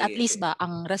 I mean, at Sige, least sige. ba,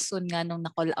 ang rason nga nung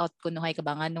na-call out ko nung hay ka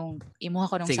ba nga nung imuha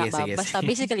ko nung Sige, saba. sige, Basta sige.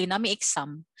 basically, nami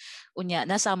exam. Unya,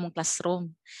 nasa among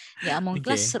classroom. Ya, among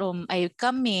Okay. classroom ay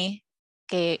kami,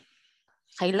 kay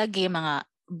lagi mga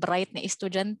bright na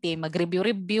estudyante,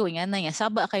 mag-review, nga na niya,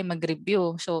 saba kay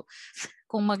mag-review. So,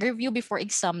 kung mag-review before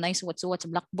exam, nice what's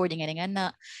blackboard, nga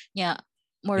na, niya,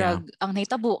 murag, ang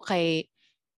nahitabo kay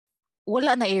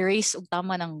wala na erase og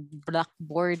tama ng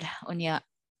blackboard unya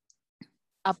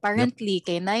apparently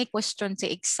kay nay question sa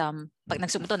exam pag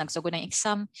nagsugod ng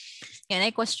exam kay nay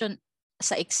question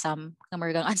sa exam nga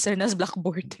margang answer na sa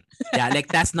blackboard. Yeah, like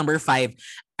test number 5.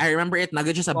 I remember it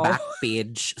nagad siya sa Wow. back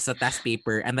page sa test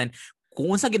paper and then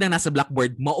kung unsa gid ang nasa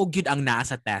blackboard mao gyud ang naa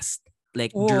sa test.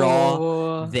 Like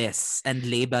draw this and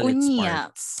label its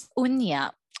parts. Unya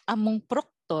among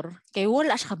proctor kay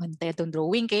wala siya kamantay itong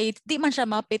drawing kay di man siya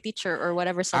mape teacher or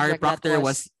whatever subject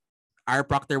our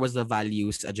proctor was the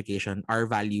values education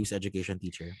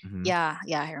teacher. Mm-hmm. Yeah,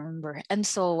 I remember. And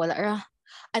so wala ra.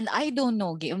 And I don't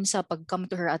know giun sa pag come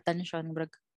to her attention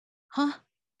brag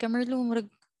Camerlo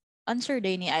brag answer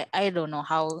day ni I don't know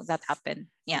how that happened.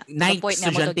 Yeah. Night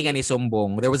estudyante nga ni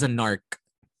Sumbong. There was a narc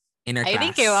in our class. I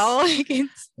think wow.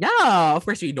 Yeah, of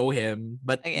course we know him,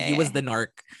 but Okay. he was the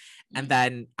narc. And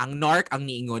then, ang narc ang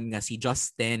niingon nga si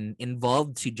Justin,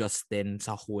 involved si Justin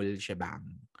sa whole shebang.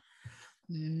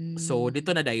 So,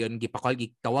 dito na dayon,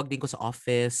 tawag din ko sa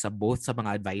office, sa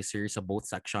mga advisors, sa both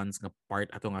sections nga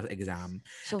part ato nga exam.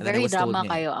 So, very drama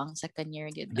kayo ang second year.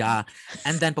 Yeah.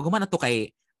 And then, pag humana to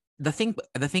kay, the thing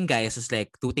guys is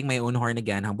like, tooting my own horn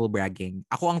again, humble bragging.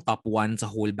 Ako ang top 1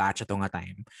 sa whole batch ato nga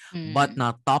time. But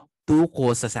na top 2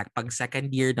 ko sa pag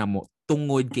second year na mo,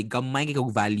 tungod kay gamay kay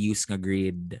kog values nga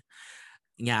grade.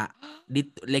 Nya,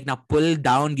 like na pull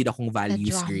down gid akong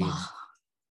values grade.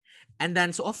 And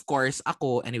then so of course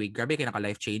ako anyway, grabe kay naka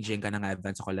life changing ka nga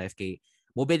events ako life kay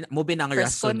mo bin ang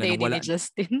rason nga wala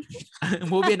Justin.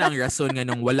 mo bin ang rason nga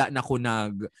nung wala na ko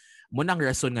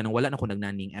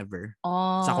nagnaning ever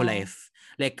sa ko life.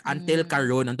 Like until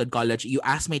karon until college, you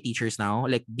ask my teachers now,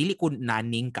 like dili ko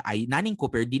naning ko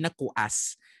pero di na ko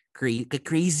as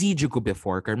crazy jud ko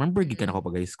before. Kaya remember gid kana ko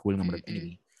pag high school nga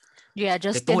anyway. Yeah,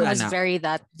 Justin was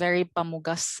very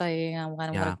pamugas sa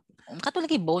mga katulad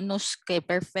kay bonus kay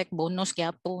perfect bonus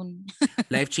gyapon.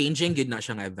 Life changing gid na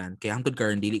siya nga event. Kaya hangtod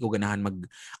karon dili ko ganahan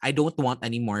I don't want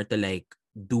anymore to like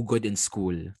do good in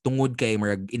school. Tungod kay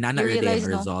marag inana ang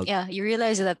result. Yeah, you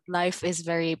realize that life is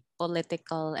very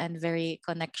political and very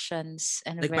connections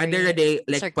and like very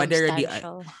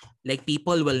circumstantial. Like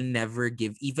people will never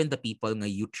give, even the people nga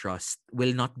you trust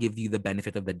will not give you the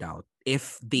benefit of the doubt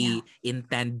if they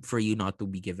intend for you not to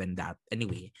be given that.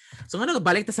 Anyway, so nga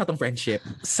balik ta sa atong friendship.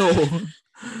 So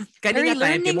kanina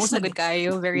time kay most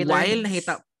kayo very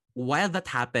while that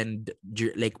happened,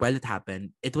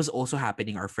 it was also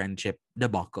happening our friendship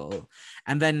debacle.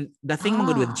 And then the thing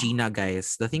with Gina,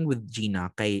 guys,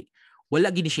 kay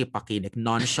wala gini siya pakinig,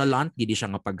 nonchalant gini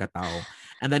siya nga pagkatao.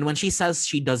 And then when she says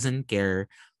she doesn't care,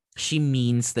 she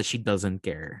means that she doesn't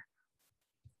care.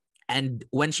 And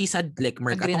when she said like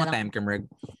merg ato nga time merg,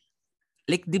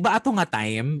 like di ba ato nga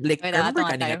time, like remember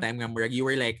kanina time nga merg, you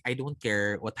were like I don't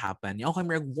care what happened. Okay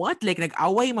merg, what? Like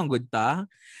nag-away man gud ta.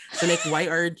 So like why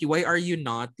are you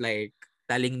not like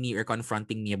telling me or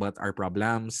confronting me about our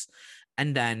problems?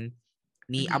 And then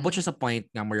abot siya sa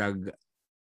point nga merg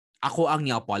ako ang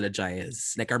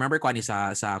ni-apologize. Like I remember ko ni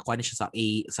sa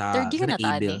third year na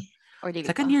tani or dili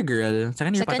second year girl.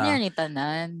 Second year ni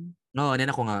tanan. No, then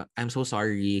ako nga, I'm so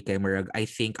sorry kay Marag. I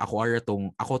think ako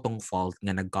tong fault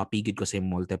nga nag-copy gid ko sa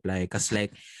multiply. Kasi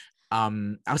like,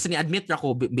 basically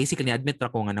ni-admit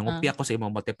ra ko nga nangupya ko sa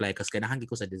imong multiply kasi ganahan gid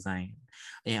ko sa design.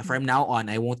 Yeah, from now on,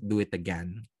 I won't do it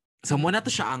again. So muna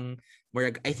to siya ang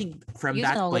Marag, I think from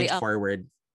that point forward,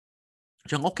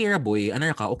 siyang okay ra boy,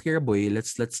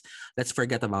 let's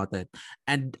forget about it.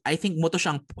 And I think mo to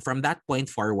siyang from that point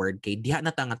forward kay diha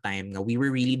na ta nga time nga we were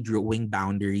really drawing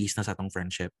boundaries na sa atong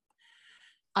friendship.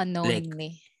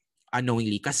 Unknowingly.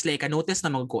 Kasi like I noticed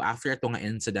naman ko after itong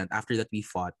incident, after that we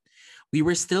fought, we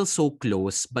were still so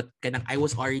close but kanang I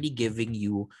was already giving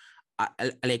you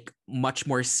like much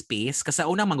more space kasi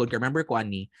unang manggod ka, remember ko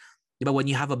ani, diba when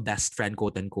you have a best friend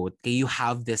quote unquote, kay you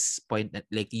have this point that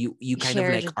like you kind of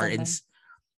like are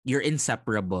you're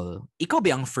inseparable. Ikaw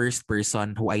ba ang first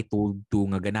person who I told to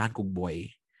nga ganahan kong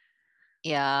boy?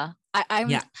 Yeah.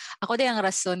 Ako din ang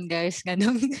rason guys nga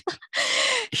nung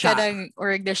Siya, Kanang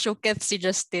murag the showcase si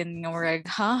Justin nga murag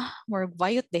murag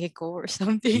bayot ko or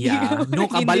something. yeah. No,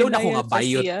 Murag hindi kabalo na na ko yun nga pa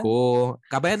bayot siya. ko.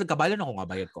 Kabalo na ko nga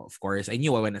bayot ko, of course. I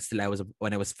knew when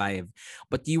I was 5.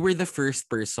 But you were the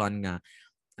first person nga.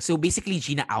 So basically,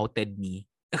 Gina outed me.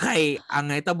 Kay,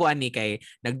 ang itabuan ni kay,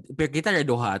 pero kita na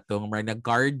duha tong,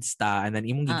 nag-cards ta, and then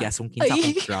imong Ah. gigas kung kinsa Ay,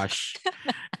 akong crush.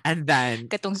 And then,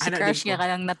 katong si ano din crush nga ko,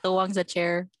 kanang natuwang sa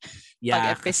chair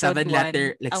pag yeah, episode 1.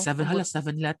 Ambot.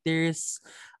 7 letters.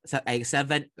 Ay,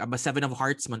 7 of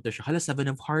hearts man to siya. Hala,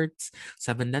 7 of hearts.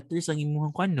 7 letters ang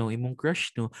imong no, imong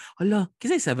crush no. Hala,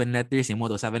 kasi 7 letters imo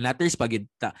to. 7 letters pag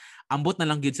ambot na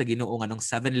lang gyud sa Ginoo nga nung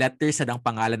 7 letters sa dang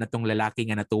pangalan natong lalaki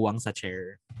nga natuwang sa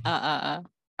chair.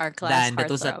 Our class Then, that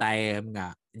was the heartthrob. time nga,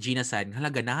 Gina said,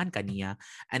 hala, ganahan ka niya.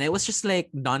 And I was just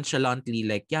like, nonchalantly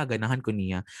like, yeah, ganahan ko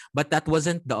niya. But that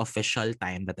wasn't the official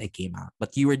time that I came out.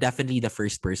 But you were definitely the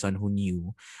first person who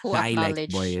knew Who na I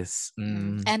liked acknowledged boys.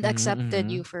 and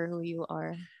accepted you for who you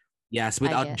are, Yes, I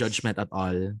without guess. judgment at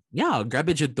all. Yeah,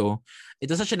 grabe jud to. It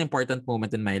was such an important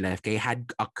moment in my life. Kaya I had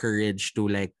a courage to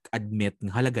like admit,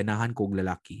 hala, ganahan ko og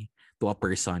lalaki to a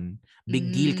person.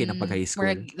 Big deal kay na pag high school.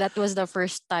 Murag, that was the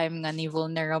first time nga ni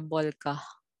vulnerable ka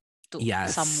to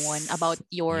Yes. someone about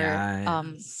your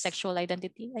Yes. sexual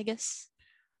identity, I guess.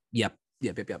 Yep.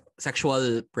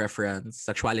 Sexual preference,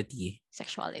 sexuality.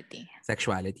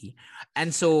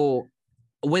 And so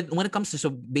when it comes to, so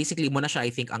basically muna siya,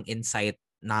 I think ang insight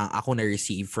na ako na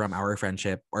receive from our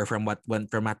friendship or from what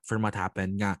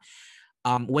happened nga,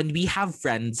 when we have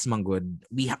friends manggod,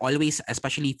 we always,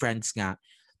 especially friends nga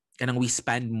kanang we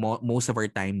spend most of our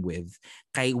time with,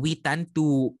 kay we tend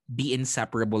to be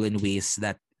inseparable in ways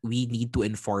that we need to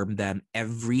inform them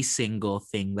every single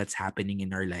thing that's happening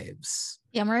in our lives.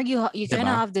 Yeah, Marg, you kind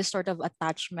of Diba? have this sort of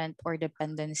attachment or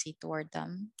dependency toward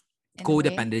them.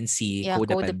 Codependency. Yeah,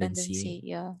 codependency.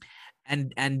 Yeah.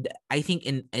 And I think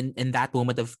in that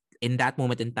moment in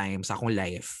time sa akong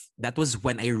life, that was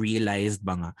when I realized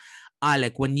banga,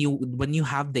 like when you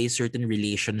have these certain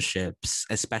relationships,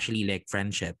 especially like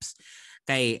friendships,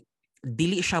 kay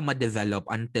dili siya ma-develop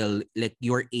until like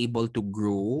you're able to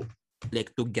grow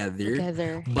like together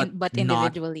but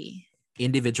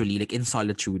individually, like in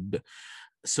solitude.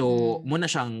 So muna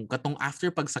siyang katong after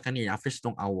pag sa kanila, after sa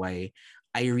tong away,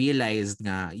 I realized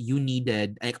nga you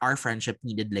needed, like our friendship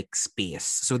needed like space.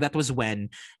 So that was when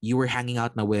you were hanging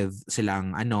out na with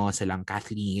silang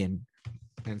Kathleen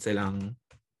and silang,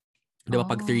 diba,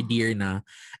 pag third year na.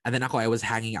 And then ako, I was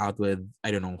hanging out with,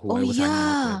 I don't know who I was hanging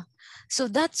out with. So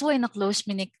that's why na-close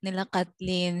minik nila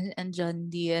Kathleen and John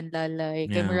D and Lalay.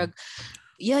 Kay Murag,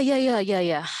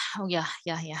 yeah. Oh yeah.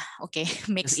 Okay,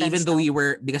 makes sense. Even though we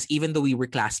were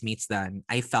classmates then,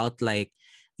 I felt like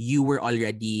you were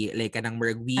already like an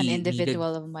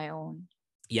individual of my own.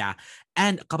 Yeah.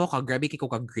 And grabe ko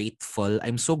grateful.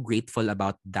 I'm so grateful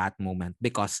about that moment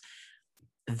because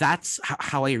that's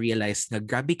how I realized na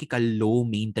grabe ka low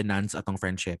maintenance atong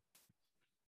friendship.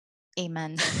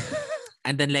 Amen.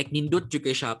 And then like nindot jud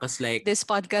kay siya cause like this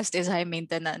podcast is high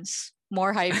maintenance.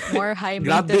 More high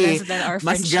maintenance than our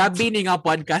friendship. Mas grabe ni nga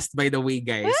podcast, by the way,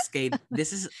 guys. Kay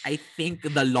this is, I think,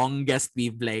 the longest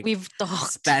we've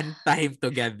talked, spent time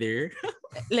together.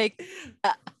 Like,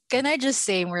 can I just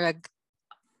say, Murag,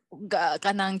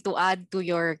 kanang to add to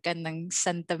your kanang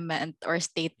sentiment or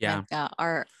statement,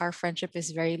 our friendship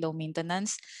is very low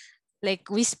maintenance.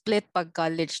 Like we split pag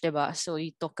college, diba? So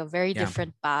you took a very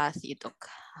different path. You took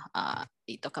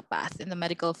a path in the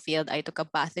medical field. I took a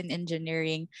path in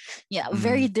engineering. Yeah,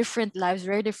 very different lives,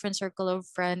 very different circle of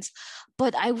friends.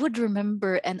 But I would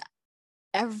remember, and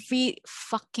every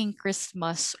fucking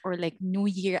Christmas or like New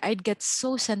Year, I'd get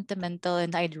so sentimental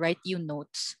and I'd write you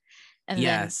notes. And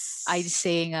then I'd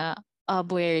say,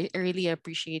 boy, I really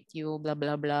appreciate you, blah,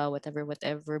 blah, blah,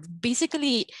 whatever.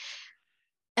 Basically,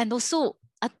 and also,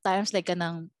 at times, like,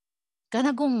 kanang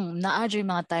kung naa-adyo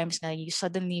mga times na you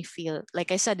suddenly feel,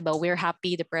 like I said, diba, we're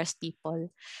happy, depressed people.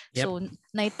 Yep. So,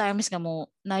 night times nga mo,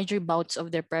 na-adyo bouts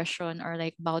of depression or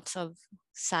like bouts of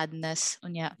sadness.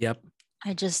 Unya. Yep.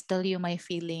 I just tell you my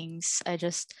feelings. I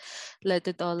just let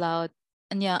it all out.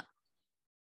 And yeah,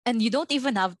 and you don't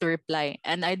even have to reply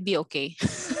and I'd be okay.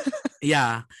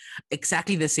 Yeah,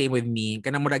 exactly the same with me.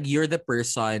 Kanang murag you're the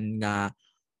person nga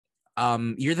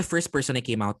you're the first person I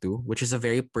came out to, which is a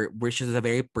very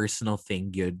personal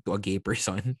thing yun to a gay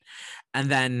person. And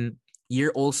then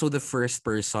you're also the first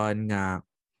person nga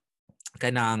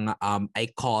kanang I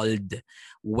called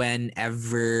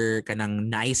whenever kanang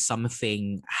nice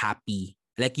something happy.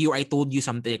 Like I told you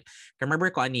something. Remember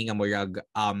ko ani nga murag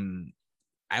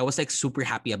I was like super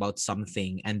happy about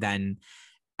something, and then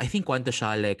I think kwento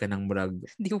siya like kanang murag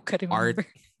Di ko ka art remember.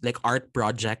 like art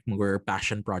project or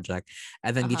passion project,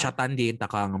 and then gichatan din ta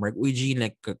ka nga murag uy Jean,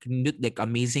 like like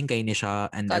amazing kay ni siya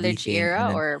and College everything, and era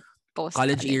then or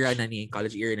post-college?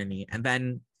 college era na ni, and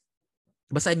then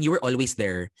basta you were always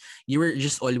there. You were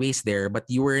just always there, but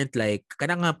you weren't like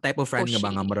kanang nga type of friend nga ba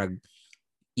nga Pushy. murag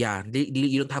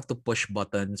you don't have to push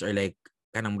buttons or like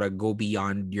kanang murag go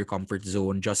beyond your comfort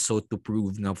zone just so to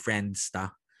prove nga friends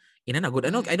ta. Ina na good.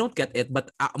 I don't get it,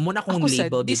 but muna kong Ako sad.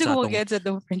 label Di gid sa siguro atong get sa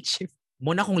itong friendship.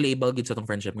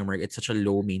 friendship nga murag it's such a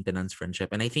low maintenance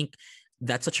friendship, and I think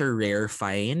that's such a rare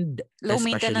find, Low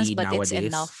maintenance, especially but it's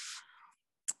nowadays. enough.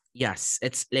 Yes,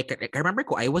 it's like I remember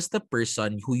ko I was the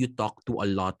person who you talked to a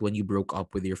lot when you broke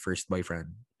up with your first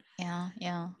boyfriend. Yeah.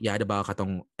 Yeah, diba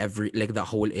katong every like the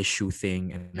whole issue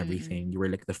thing and Mm-mm. everything. You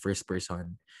were like the first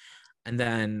person. And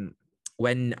then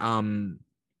when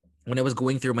when I was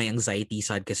going through my anxiety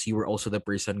side, because you were also the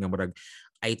person nga murag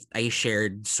I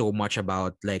shared so much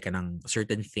about like anang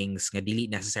certain things nga dili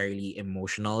necessarily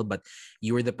emotional, but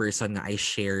you were the person nga I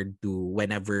shared to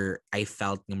whenever I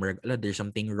felt nga murag there's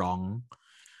something wrong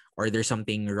or there's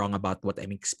something wrong about what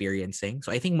I'm experiencing. So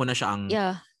I think muna siya ang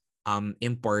Yeah.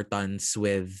 importance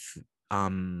with what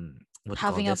do you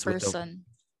call Having a this, with the person.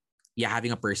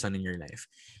 having a person in your life.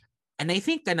 And I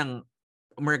think kanang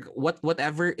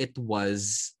whatever it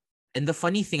was, and the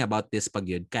funny thing about this pag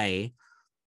yun kay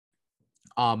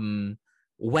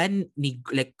when ni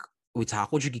like with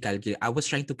ako calculate, I was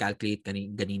trying to calculate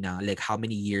ganina like how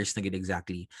many years na gid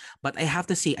exactly, but I have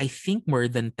to say I think more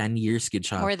than 10 years gid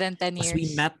siya, More than 10 because we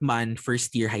years. met man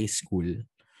first year high school.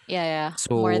 Yeah.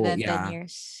 More So than 10 yeah,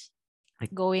 years.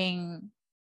 like Going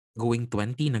going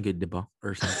 20 na gid, diba,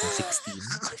 or something 16.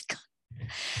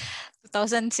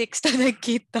 2006 na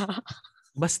nagkita.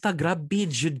 Basta grabe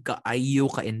jud ka ayo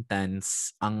ka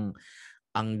intense ang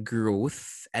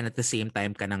growth, and at the same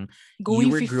time kanang you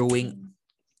Going were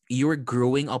 15.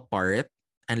 growing apart,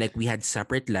 and like we had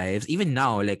separate lives. Even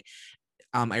now, like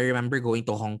I remember going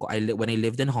to Hong Kong. When I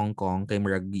lived in Hong Kong, kay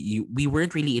murag we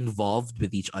weren't really involved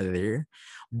with each other,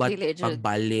 but Dili, Jud.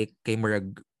 pagbalik kay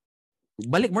murag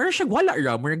balik murag siya wala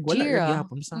ra Jira.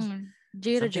 gyapon sa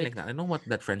Jira, something Jud. like that. I don't know what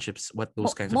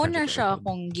those kinds of Mo na friendships are siya called.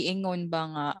 kung giingon ba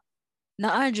nga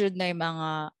na-adjud na yung mga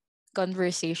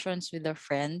conversations with a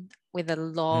friend, with a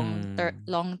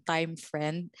long time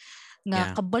friend,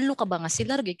 nga kabalo ka ba nga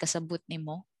sila rin kasabot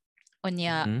nimo.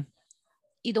 Onya,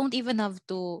 you don't even have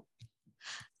to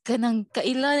kanang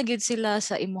kaila gid sila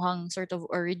sa imuhang sort of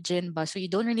origin ba, so you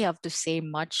don't really have to say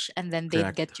much and then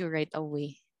they'd get you right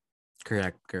away.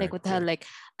 Correct. Like what the hell, like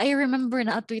I remember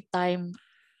na at time,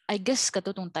 I guess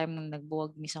katutong time nung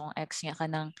nagbuwag mi sa akong ex niya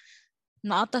kanang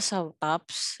naata sa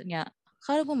tops niya,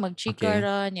 kala ko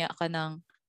magchikara niya kanang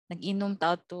nag-inom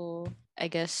ta to, I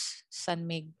guess San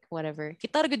Mig whatever,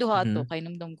 kita ra gid duha ato kay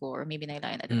numdum ko, or maybe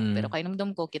nailain na dun, pero kay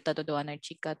numdum ko kita to duha na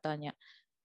chika ta niya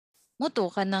mo to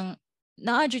kanang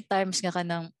na-adjust times nga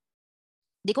kanang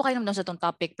di ko kay numdum sa tong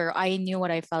topic, pero I knew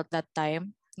what I felt that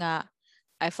time, nga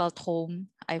I felt home,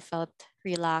 I felt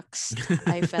relaxed,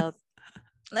 I felt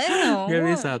I don't know.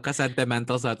 Grabe sa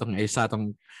ka-sentimental sa atong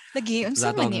Lagi,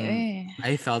 unsa man ni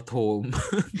I felt home,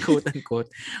 quote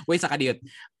unquote. Wait, sa kaniyot.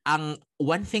 Ang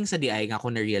one thing sa DI nga ako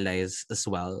na-realize as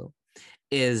well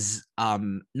is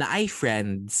na I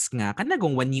friends nga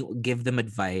kanagong when you give them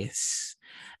advice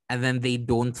and then they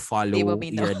don't follow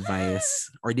your advice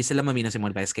or di sila mamina sa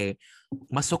imong advice kay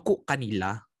masuko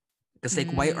kanila. Because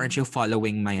like, why aren't you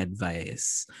following my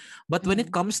advice? But when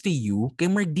it comes to you, kay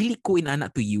mar dili ko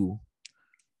inana to you.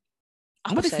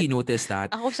 What if you notice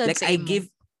that? Like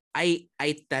I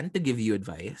tend to give you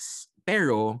advice,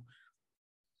 pero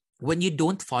when you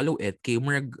don't follow it, kay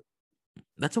marag,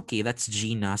 that's okay, that's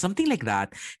Gina, something like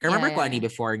that. I remember ko ani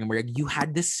before, marag, you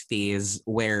had this phase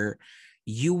where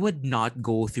you would not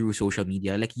go through social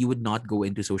media, like you would not go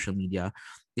into social media,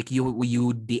 like you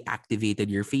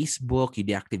deactivated your Facebook, you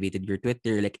deactivated your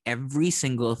Twitter, like every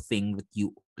single thing that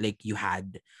you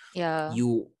had,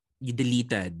 you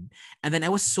deleted. And then I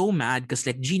was so mad because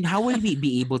like, Jean, how will we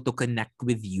be able to connect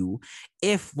with you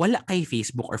if wala kay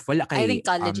Facebook or wala kay I think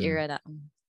college era na.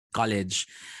 College.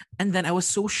 And then I was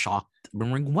so shocked.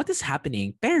 What is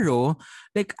happening? Pero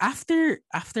like after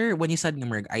when you said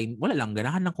ay wala lang,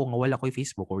 ganahan lang ko nga wala ko yung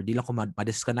Facebook or di lang ko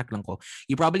ma-disconnect lang ko.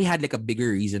 You probably had like a bigger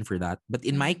reason for that. But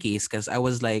in my case, because I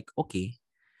was like, okay,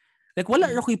 like wala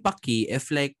ra ko'y paki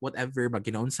if like whatever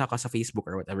magkinaunsa ka sa Facebook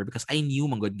or whatever, because I knew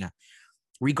manggod nga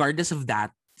regardless of that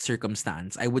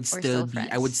circumstance, I would still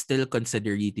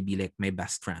consider you to be like my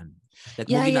best friend. Like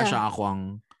na siya ako ang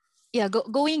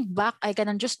going back, I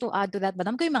kanang just to add to that,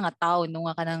 badam ko yung mga tao no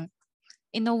nga kanang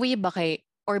in a way ba kay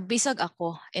or bisag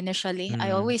ako initially,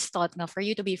 I Mm. always thought na for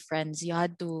you to be friends, you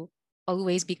had to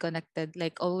always be connected.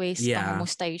 Like always Yeah.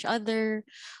 pangumusta each other,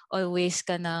 always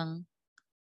ka nang,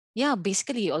 yeah,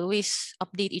 basically always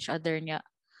update each other niya.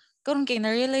 Karon kay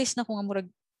na-realize na ko nga murag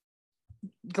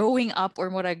growing up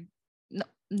or murag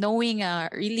knowing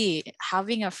really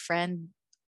having a friend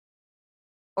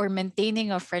or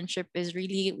maintaining a friendship is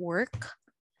really work.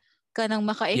 Kanang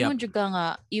Yep. makaingon jud ka nga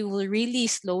you will really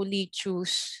slowly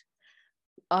choose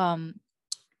um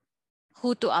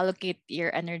who to allocate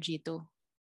your energy to.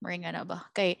 Maringa na ba?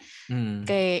 Mm.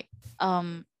 Kay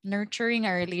nurturing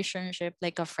a relationship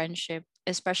like a friendship,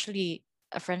 especially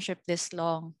a friendship this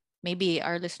long. Maybe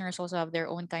our listeners also have their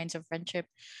own kinds of friendship,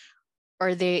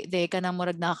 or they kanang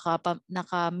murag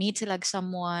naka meet sila og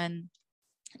someone.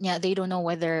 Yeah, they don't know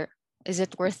whether is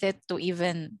it worth it to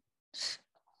even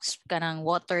kanang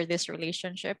water this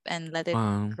relationship and let it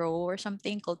Um. grow or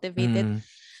something, cultivate it. Mm.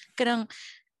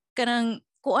 Kanang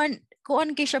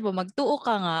kuan kay siya ba magtuo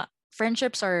ka nga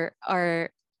friendships are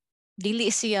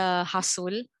dili siya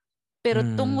hassle, pero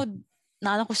Mm. tungod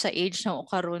na ko sa age na ako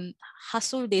karon,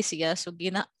 hassle day siya, so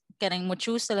kanang mo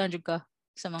choose na lang jud ka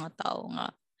sa mga tao nga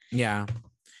Yeah.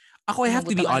 Ako, I have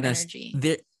to be imubutangan honest.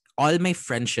 energy. All my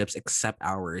friendships except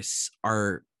ours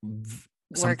are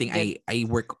Work something good. I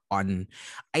work on.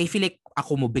 I feel like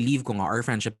ako mo believe ko nga our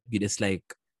friendship good is like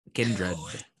kindred.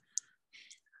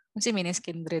 Kung si Minis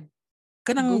Kindred.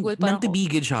 Kanang Google pa nang lang ko.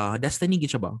 tibigid siya, destiny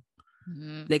gid siya ba?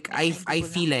 Like Wait, I Google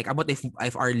lang. feel like about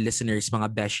if our listeners mga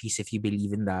besties if you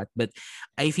believe in that, but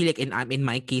I feel like in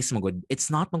my case magud it's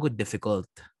not magud difficult.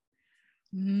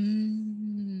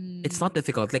 It's not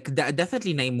difficult. Like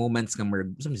definitely na moments nga mer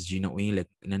some Gino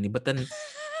like nani but then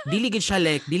dili gid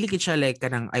siya like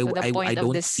kanang To the I point of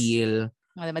don't this, feel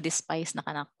ma-despise na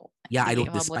kanako. yeah, I Dili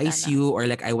don't mabutan despise na. you or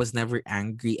like I was never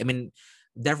angry. I mean,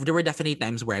 there were definitely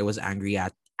times where I was angry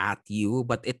at you,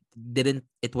 but it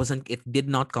did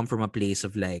not come from a place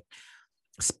of like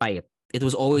spite. It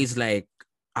was always like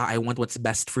I want what's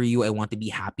best for you. I want to be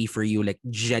happy for you. Like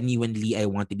genuinely, I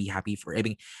want to be happy for. I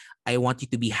mean, I want you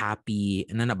to be happy.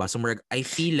 And then so I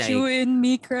feel You like and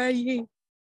me crying.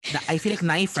 I feel like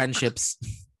na friendships.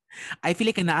 I feel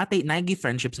like naagi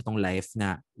friendships atong life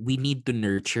na we need to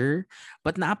nurture,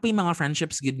 but naapay mga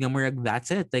friendships gid nga murag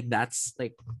that's it. Like that's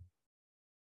like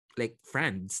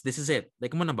friends. This is it.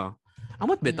 Like mo na ba?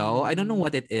 Amot bitaw. I don't know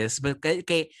what it is, but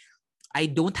kay I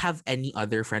don't have any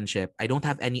other friendship. I don't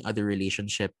have any other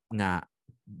relationship nga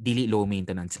dili low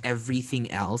maintenance. Everything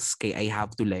else kay I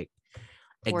have to like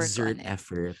Work on exert it.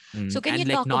 effort So can and you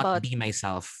like talk not about be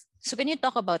myself.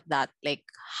 that? Like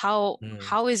how Mm.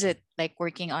 how is it like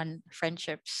working on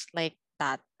friendships like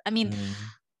that? I mean, Mm.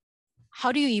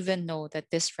 how do you even know that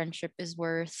this friendship is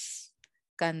worth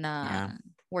Yeah. kana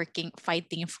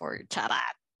fighting for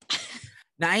charat?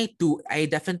 Na I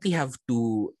definitely have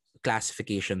two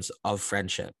classifications of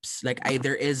friendships. Like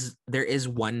there is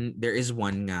one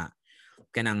nga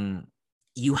kanang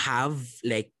you have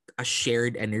like a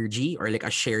shared energy or like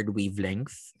a shared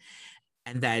wavelength,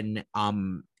 and then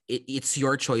it's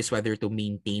your choice whether to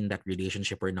maintain that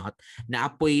relationship or not.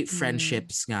 Naapoy Mm,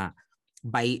 friendships nga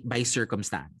by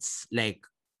circumstance, like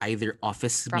either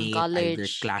office from mate, either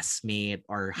college. classmate,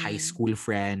 or high Mm, school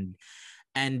friend.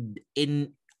 And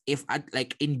in if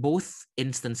like in both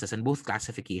instances and both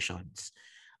classifications,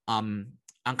 ang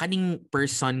kaning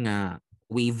person nga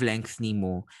wavelength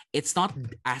nimo, it's not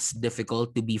as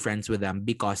difficult to be friends with them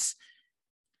because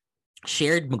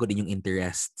shared mo gud yung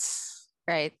interests.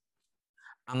 right.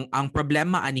 Ang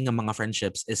problema ani nga mga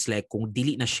friendships is like kung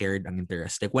dili na shared ang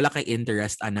interest. Like wala kay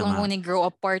interest ana Kung nga. only grow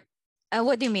apart.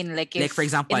 What do you mean? Like Like for if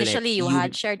example, like initially you you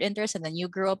had shared interests and then you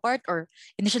grew apart, or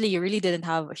initially you really didn't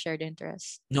have a shared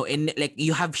interest? no in like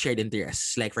you have shared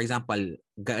interests. Like for example,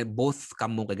 both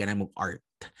kamo kay ganahan mo art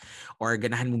or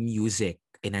ganahan mo music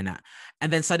inana.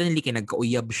 And then suddenly kay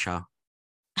nagkauyab siya.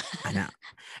 Ana.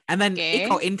 And then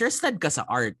ikaw Okay. interested ka sa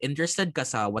art, interested ka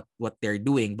sa what they're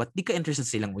doing, but di ka interested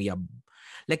silang uyab.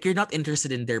 Like you're not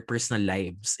interested in their personal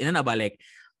lives. Inana ba like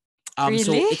so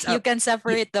Really? it's You a can you,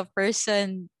 separate the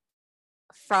person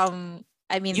from,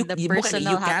 I mean, the you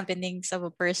personal can't happenings of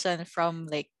a person from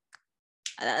like,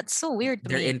 that's so weird to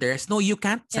their me. interest. No, you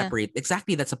can't Yeah. separate.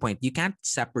 Exactly, that's the point. You can't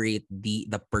separate the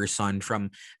person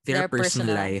from their Their personal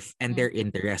personal. life and their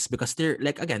interests because they're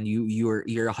like again, you're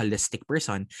a holistic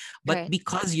person. But Right.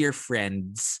 because you're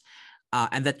friends,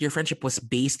 and that your friendship was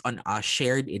based on a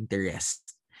shared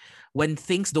interest, when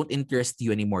things don't interest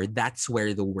you anymore, that's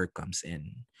where the work comes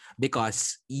in.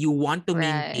 Because you want to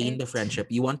maintain Right. the friendship,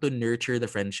 you want to nurture the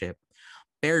friendship,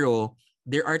 pero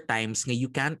there are times nga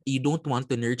you don't want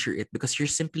to nurture it because you're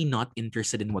simply not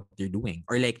interested in what they're doing.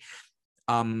 Or like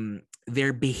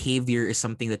their behavior is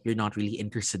something that you're not really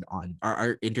interested on or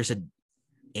are interested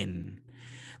in.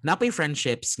 Napay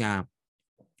friendships nga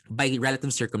by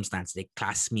relative circumstance, like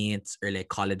classmates or like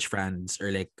college friends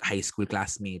or like high school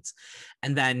classmates,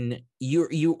 and then you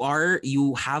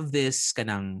have this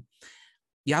kanang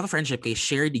you have a friendship kay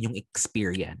shared yung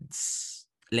experience,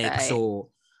 like Right. so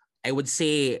I would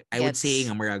say Gets.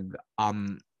 nga marag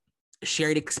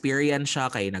shared experience siya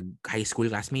kay nag high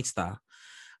school classmates ta.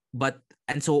 But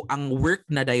and so ang work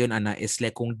na dayon ana is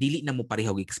like kung dili na mo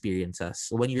parehog experiences.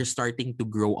 So when you're starting to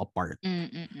grow apart.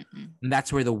 Mm-mm-mm. And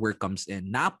that's where the work comes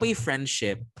in. Napoy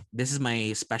friendship, this is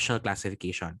my special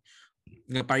classification.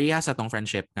 Nga pareha sa tong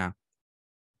friendship na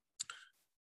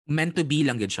meant to be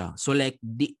lang gid siya. So like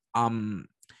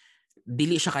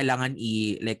dili siya kailangan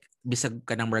like bisag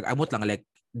ka nang murag amot lang like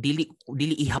dili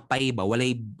ihapay ba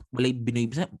walay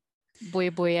binoy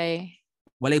Boy ay.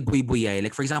 walay buy-buyay.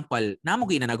 Like for example, namo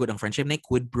gyud nanagod ang friendship na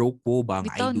quid pro quo bang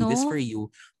I Bitaw, do this no? for you,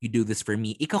 you do this for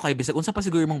me. Ikaw kay bisag unsa pa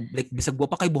siguro mong like bisag wa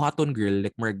pa kay buhaton girl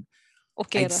like murag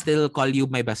Okay I'd ra. still call you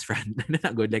my best friend.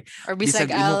 Good like Or bisag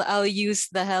bisag imo I'll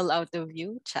use the hell out of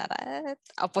you. Charat.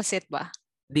 Opposite ba?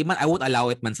 di man I won't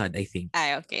allow it man sad I think.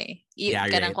 Ay, okay. Yeah,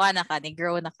 Kanang right. kuha na ka, ni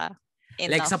grow na ka.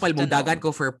 Like Enough example to mong know. dagan ko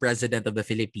for president of the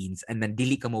Philippines and then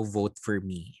dili ka mo vote for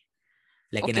me.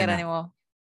 Like Okay ra inana. nimo.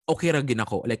 Okay ra gin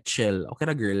ako. Like chill. Okay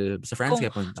ra girl. Sa France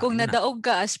kaya punta. Kung Inana. nadaog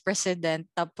ka as president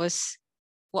tapos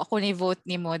wa ko ni vote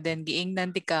nimo then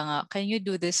giingnan ti ka nga, can you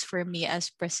do this for me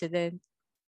as president?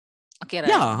 Okay ra.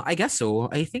 Yeah, I guess so.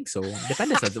 I think so.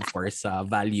 Depende sa of course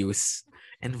values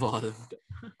involved.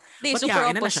 Di, But super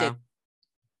yeah, inana siya. opposite.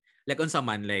 Like unsa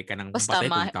man like kanang Basta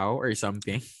patay kong tao or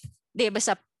something. Di,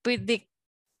 basta pwede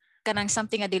kanang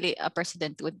something a dili a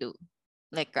president would do.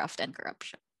 Like graft and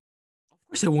corruption.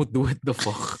 Of course I won't do it. The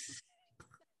fuck.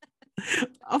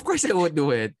 Of course I won't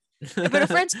do it. Pero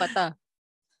friends pa ta.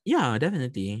 Yeah,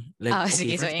 definitely. Like okay,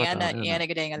 sige, so friends pa ta, iyan na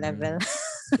gud yung level.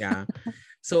 Yeah.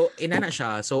 So inana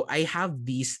siya. So I have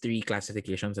these three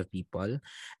classifications of people,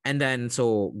 and then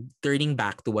so turning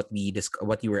back to what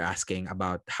you were asking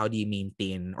about, how do you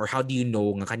maintain or how do you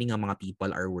know nga kani nga mga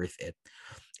people are worth it?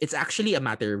 It's actually a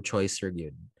matter of choice,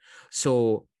 Regud.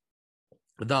 So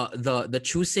the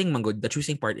choosing manggod, the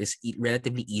choosing part is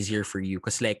relatively easier for you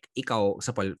because like ikaw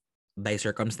sa by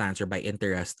circumstance or by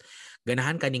interest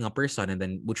ganahan ka ni nga person and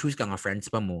then mo choose ka nga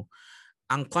friends pa mo.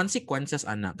 Ang consequences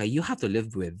ana kay you have to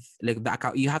live with, like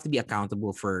you have to be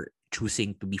accountable for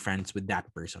choosing to be friends with that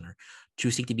person or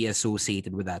choosing to be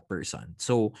associated with that person.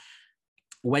 So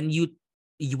when you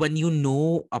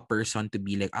know a person to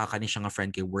be like kani siya nga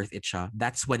friend kay worth it siya,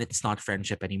 that's when it's not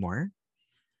friendship anymore.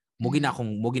 Mo gina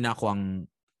ko ang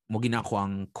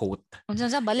quote.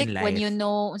 Unsa balik when you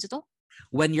know unsa to?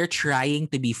 When you're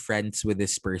trying to be friends with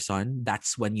this person,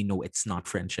 that's when you know it's not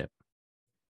friendship.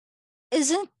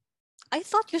 I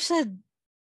thought you said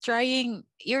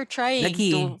you're trying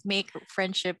to make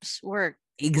friendships work.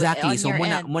 Exactly. So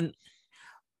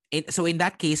so in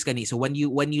that case kani, so when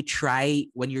you're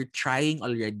trying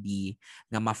already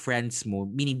nga ma-friends mo,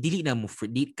 meaning dili na mo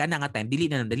kana nga time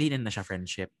dili na siya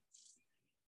friendship.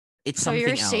 It's so something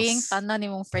you're else. saying tanan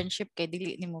nimong friendship kay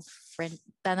dili nimo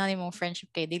friendship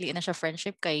kay dili na siya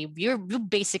friendship kay you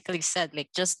basically said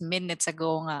like just minutes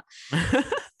ago nga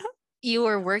you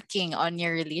were working on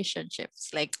your relationships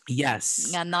like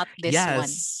yes nga not this one.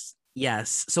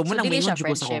 Yes. So muna dili siya ko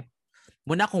friendship.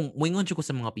 Muingon ko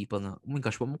sa mga people nga, oh my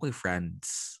gosh, wa mo koy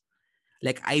friends.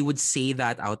 Like I would say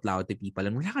that out loud to people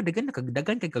and wala ka dagan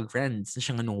kay kag friends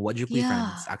siya nga nung what you koy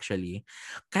friends actually.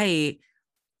 Kay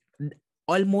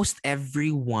almost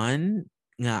everyone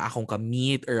nga akong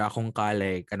ka-meet or akong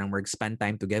like kanang spend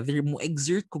time together mo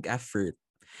exert kog effort.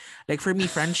 Like for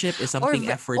me, friendship is something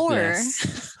effortless.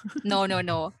 No.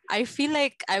 I feel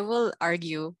like I will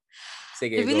argue.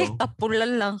 Sige, I feel like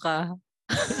tapulan lang ka.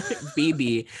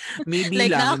 Maybe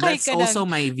like, lang. That's also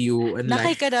my view. And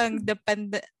nakay ka ng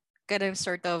dependent, ka ng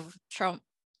sort of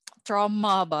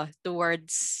trauma ba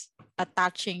towards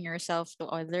attaching yourself to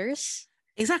others.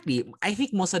 Exactly. I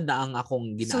think most of ang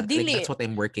akong that's what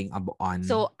I'm working on.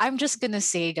 So I'm just gonna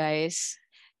say, guys,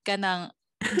 kanang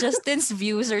Justin's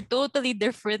views are totally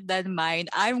different than mine.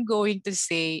 I'm going to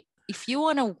say, if you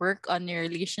want to work on your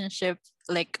relationship,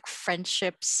 like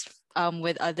friendships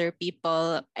with other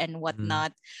people and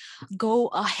whatnot, go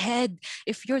ahead.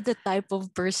 If you're the type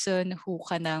of person who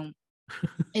kanang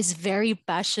is very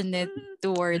passionate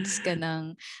towards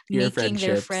kanang making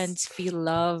their friends feel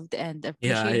loved and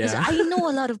appreciated. Because I know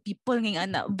a lot of people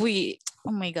ngayong boy,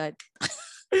 oh my God.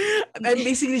 I'm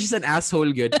basically just an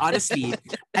asshole, good. Honestly,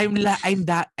 I'm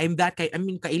that kind. I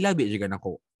mean, kailabi jigan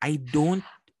ako. I don't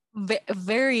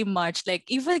Very much. Like,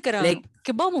 even karang, Like,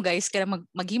 kibaw mo guys, karang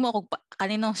maghimo ako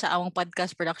kanino sa awang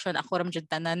podcast production, ako ram dyan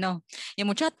tanan, no?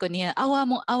 Yung mo chat ko niya, awa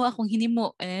kung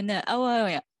hinimo,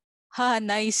 awa, ha,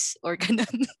 nice, or ganun.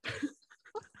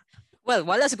 Well,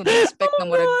 wala sa kung expect oh na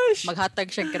murag gosh! maghatag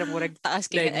siya karang murag taas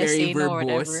kay Like kan very essay, no, or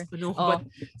verbose. whatever. No, Oh, but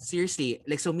seriously,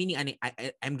 like so meaning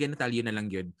I'm gonna tell you na lang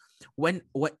yun. When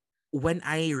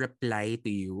I reply to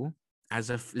you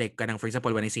as of like kanang for example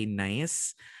when I say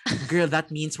nice, girl, that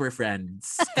means we're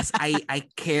friends. Because I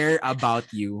care about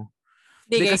you.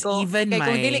 di Because even kay my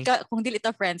kung dili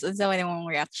ta friends, unsa man imong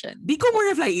reaction? di ko mo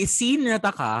reply, scene na ta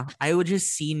ka, I would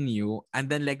just seen you and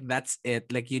then like that's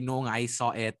it. Like you know I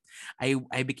saw it. I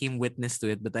became witness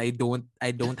to it but I don't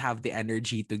have the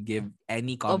energy to give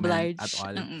any comment at Oblige.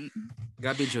 all. Mm-mm.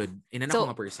 Grabe jud. Inan ako So,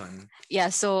 nga person.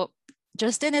 yeah, so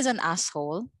Justin is an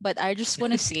asshole, but I just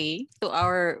want to say to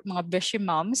our mga bishy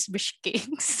moms, bish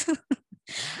kings,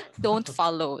 don't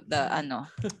follow the ano.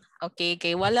 Okay,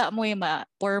 kay wala mo yung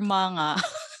porma nga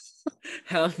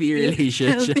Healthy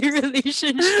relationship. healthy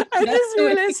relationship. I That's just why.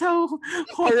 realized how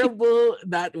horrible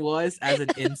that was as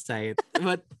an insight.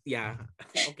 But yeah.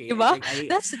 Okay. Diba? Like I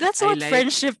That's I what like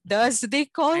friendship does. They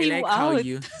call I you like how out.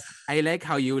 you I like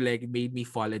how you like made me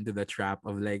fall into the trap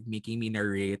of like making me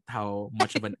narrate how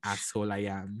much of an asshole I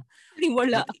am.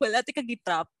 Wala, But wala ti ka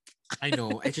gitrap. I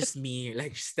know, it's just me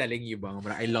like just telling you bang,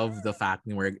 but I love the fact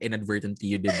na we're inadvertently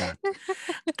you did that.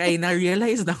 Kaya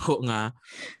na-realize na ko nga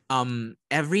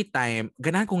every time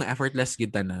ganan ko nga effortless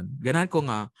gyud tanan. Ganan ko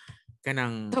nga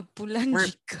kanang Tapulan, or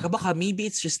Jika. kabaka maybe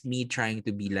it's just me trying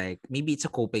to be like maybe it's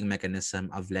a coping mechanism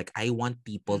of like I want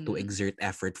people to Mm. exert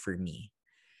effort for me.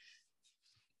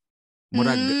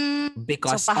 Murag So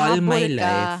because all pahabol my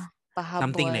life ka.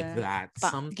 something Pahabol. like that.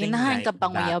 Something Ginahan like ka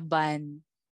pang that. uyaban.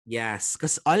 Yes,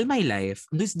 because all my life,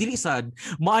 dili sad,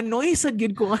 maanoy sad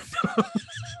yun ko ano.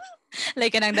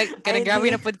 Like, kanang I grabe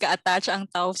na think pod ka-attach ang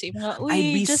tao sa mga, I'd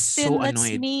uy, be Justin, so let's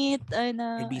annoyed. meet,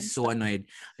 I'd be and so stuff. annoyed.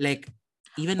 Like,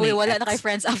 even Uy, my wala na kay ex,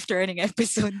 friends after any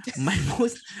episode. my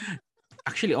most,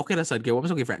 actually, okay na sad. Kaya wala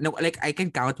okay friend. No, like, I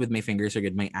can count with my fingers or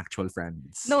with my actual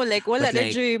friends. No, like, wala But na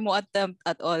like, Joy mo attempt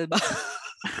at all ba?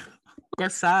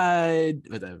 kasad,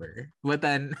 whatever. But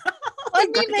then, oh my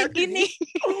Ano God, I na can't gini?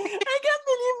 believe, I can't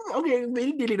believe, okay,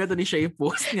 maybe dili na to ni siya yung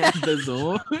post niya the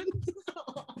zone.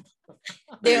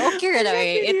 They okay I right can't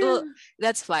away. believe.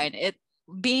 That's fine.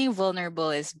 Being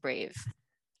vulnerable is brave.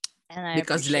 And I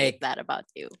Because appreciate like, that about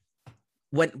you.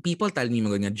 when people tell me,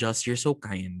 mga Just, you're so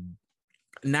kind.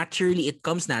 Naturally, it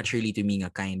comes naturally to me nga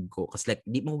kind ko. Kasi like,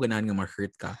 di mo ganahan nga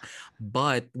ma-hurt ka.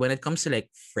 But when it comes to like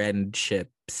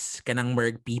friendships, kanang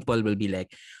merg people will be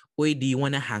like, uy, do you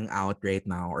wanna hang out right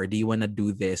now? Or do you wanna do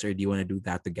this? Or do you wanna do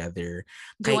that together?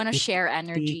 Do you Kay want to it share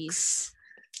energies? takes,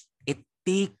 it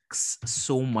takes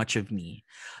so much of me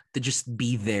to just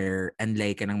be there and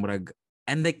like, kanang merg,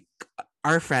 and like,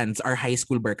 our friends, our high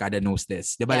school barkada knows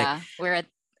this. Diba? Like, Yeah, we're at,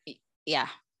 yeah.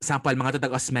 sample, mga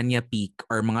tatag Osmeña Peak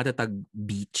or mga tatag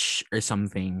beach or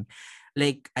something,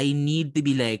 like, I need to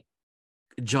be like,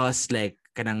 just like,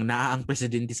 kanang naa ang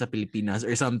presidente sa Pilipinas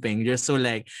or something, just so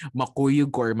like, makuyog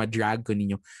ko or madrag ko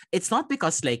ninyo. It's not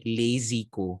because like, lazy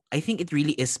ko. I think it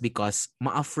really is because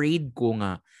ma-afraid ko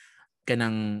nga,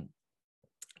 kanang,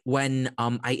 when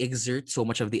I exert so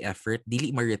much of the effort,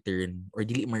 dili ma-return or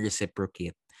dili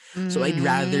ma-reciprocate. So Mm,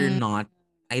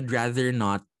 I'd rather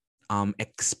not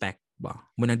expect ba.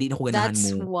 Muna di na ko ganahan that's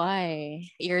mo. why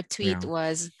your tweet Yeah.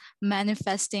 was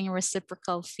manifesting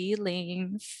reciprocal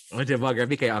feelings. O diba,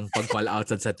 grabe kaya ang pag-call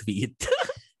out sa tweet.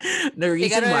 The Ikaw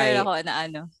reason rin why, ako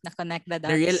na connect the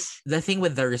dots. the thing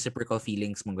with the reciprocal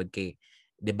feelings, mong good kay,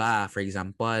 diba, for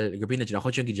example, grabe na dyan, ako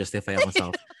yung justify ako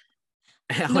self.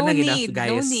 Ako No nang enough, need, no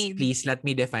guys. need. Please let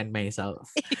me defend myself.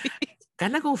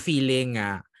 Kana kong feeling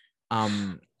nga,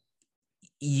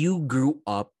 you grew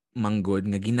up, manggod,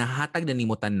 nga ginahatag na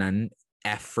nimo tanan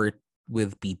effort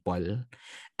with people.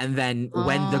 And then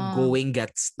when the going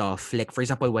gets tough, like for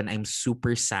example, when I'm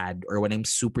super sad or when I'm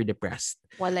super depressed,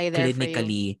 Walay there for you.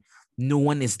 clinically, no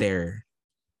one is there.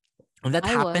 And that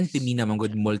I happened to was. me naman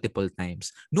good multiple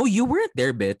times. No, you weren't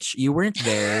there, bitch. You weren't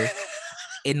there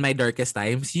in my darkest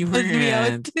times. You Called me out.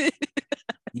 weren't.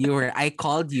 You were. I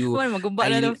called you. Well, magumba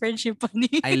na ng friendship pa ni.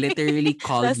 I literally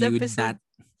called Last you episode. that.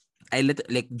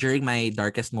 Like during my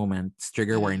darkest moments,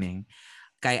 trigger warning.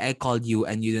 Kaya I called you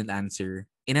and you didn't answer.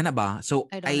 Ina na ba? So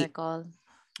I don't recall.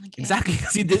 Okay. exactly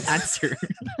because you didn't answer.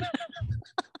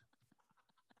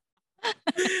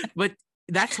 But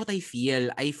that's what I feel.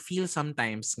 I feel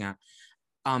sometimes nga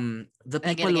the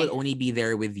people will only be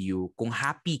there with you kung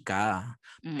happy ka.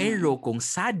 Pero kung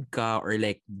sad ka or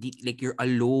like you're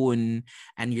alone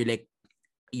and you're like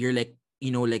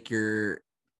you know like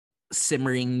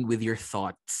simmering with your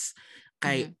thoughts.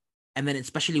 Kay, and then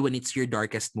especially when it's your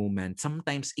darkest moment,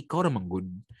 sometimes ikaw ramang good.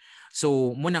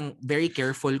 So, munang very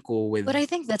careful ko with But I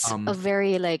think that's a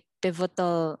very like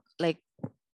pivotal, like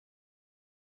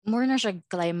more na siya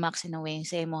climax in a way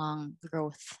sa imong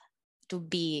growth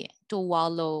to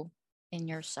wallow in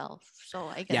yourself.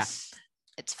 So I guess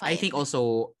it's fine. I think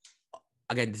also,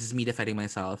 again, this is me defending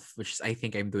myself, which is I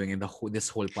think I'm doing in this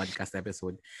whole podcast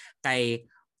episode. Kay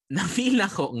na-feel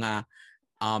ako nga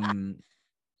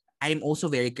I'm also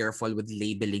very careful with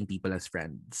labeling people as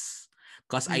friends.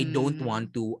 Because I don't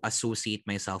want to associate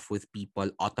myself with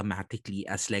people automatically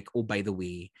as like, oh, by the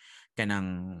way,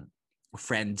 kanang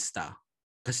friends ta.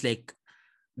 Because like,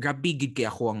 grabe gid kay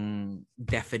ako ang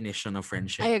definition of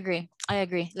friendship. I agree.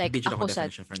 Like, ako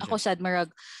sad,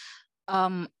 marag,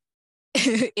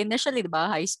 initially,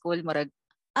 diba, high school, marag,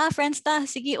 friends ta,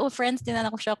 sige, friends din na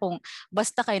ako siya kung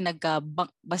basta kay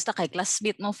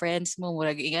classmate mo, friends mo,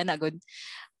 murag, inga na, good.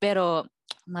 Pero,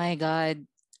 my God,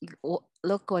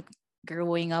 look what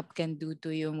growing up can do to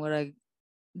you, murag,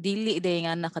 dili day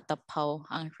nga nakataphaw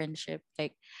ang friendship.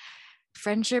 Like,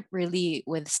 friendship really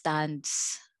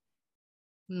withstands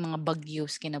mga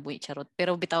bagyos kinabuhi, charot.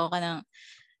 Pero bitaw ka ng,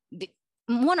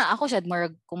 muna ako siya,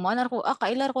 marag, kumanar ko,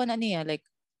 kailar ko na niya, like,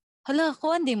 hala,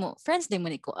 kuan di mo, friends di mo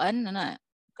ni kuan,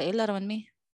 kailar man mi,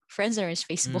 friends are his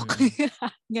Facebook.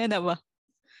 Nga na ba?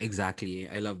 Exactly.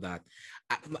 I love that.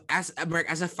 As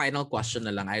a final question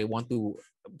na lang, I want to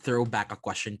throw back a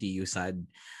question to you, Sad.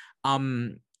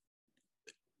 Do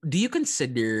you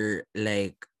consider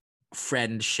like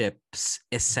friendships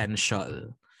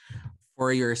essential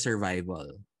for your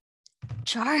survival?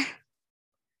 Char.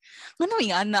 Ngano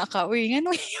yung anak ka? Uy,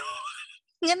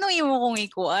 ngano yung mo kong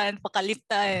ikuan,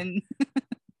 pakalitan.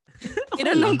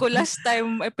 Inanong ko last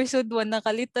time, episode 1,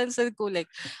 nakalitan sa ko, like,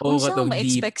 saan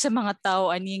ma-expect sa mga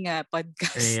tao ani nga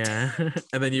podcast? Yeah.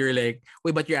 And then you were like,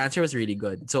 wait, but your answer was really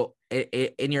good. So,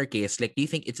 in your case, like, do you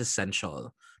think it's essential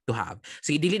to have?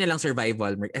 Sige, dili na lang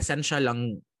survival. Essential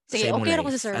lang sige, sa imong okay life ako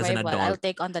sa survival. as an adult. I'll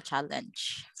take on the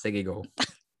challenge. Sige, go.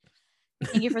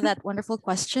 Thank you for that wonderful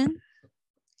question.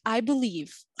 I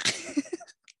believe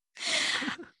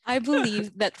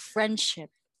that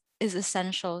friendship is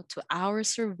essential to our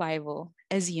survival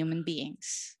as human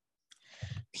beings.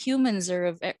 Humans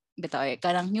are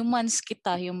humans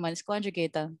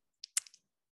conjugata.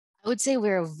 I would say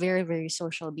we're a very, very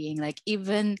social being. Like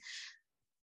even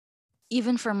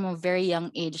from a very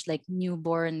young age, like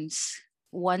newborns,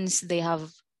 once they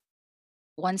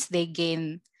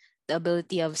gain the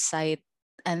ability of sight,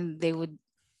 and they would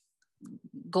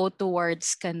go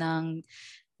towards kanang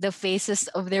the faces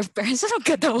of their parents. Anong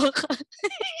katawa ka?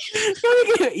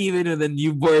 Even with the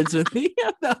newborns, when they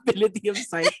have the ability of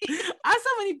sight, asa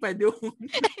man ipadung?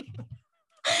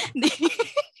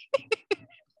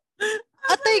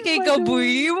 Atay kay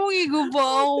kabuy, mong iguba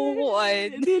ako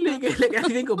kuan. Like, I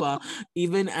think about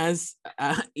even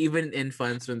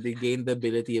infants, when they gain the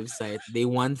ability of sight, they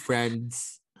want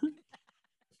friends.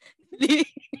 Dili.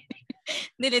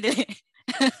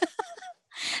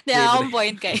 Akong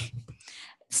point kay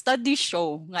studies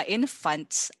show nga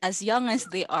infants, as young as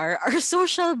they are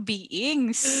social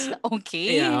beings.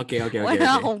 Okay? Yeah, okay.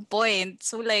 Wala akong point.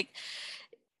 So like,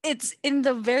 it's in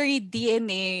the very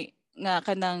DNA nga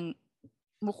kanang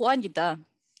mukuan kita.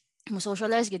 Mo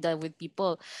socialize kita with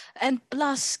people. And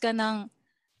plus kanang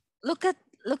look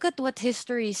at what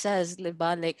history says,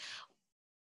 diba? Like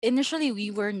initially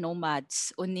we were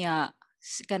nomads. Unya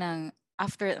kanang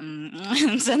after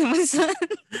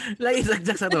like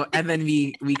exact and then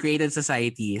we created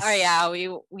societies. Oh yeah,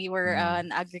 we were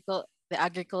the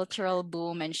agricultural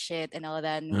boom and shit and all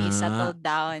that. And we settled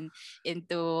down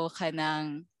into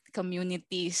kanang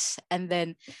communities, and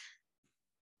then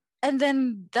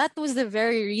that was the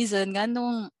very reason nga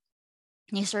nung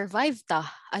ni survived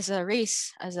ta as a race,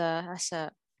 as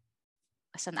an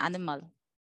animal.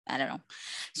 I don't know.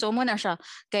 So muna siya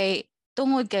kay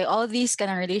tungod kay all these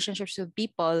kanang relationships with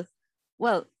people.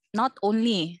 Well, not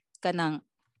only kanang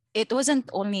it wasn't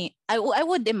only I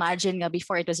would imagine nga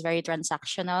before it was very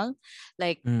transactional,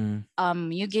 like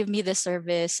you give me this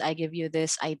service, I give you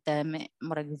this item,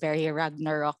 very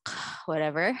Ragnarok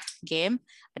whatever game.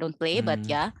 I don't play, but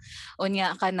yeah,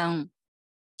 unya kanang,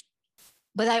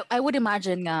 but I would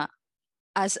imagine nga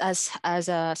as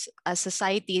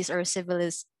societies or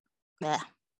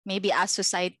maybe as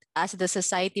the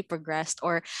society progressed,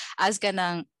 or as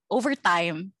kanang over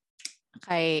time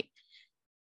kay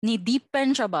ni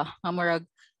deepen siya ba nga murag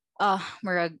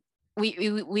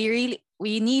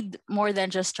we need more than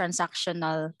just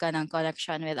transactional kanang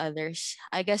connection with others.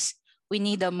 I guess we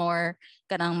need a more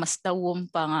kanang mas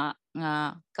tawom pa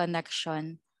nga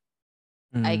connection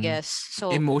I Mm. guess.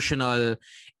 So, Emotional,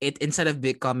 it instead of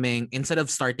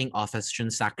starting off as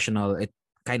transactional, it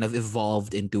kind of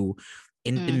evolved into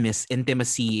mm,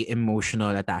 intimacy,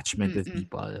 emotional attachment with mm-mm.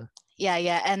 people. Yeah.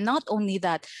 And not only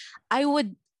that, I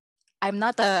would I'm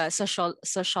not a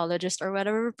sociologist or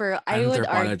whatever, but I would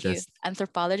argue Anthropologist.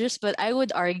 anthropologist, but I would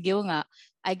argue nga,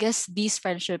 I guess these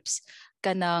friendships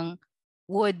kanang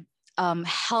would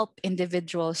help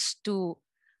individuals to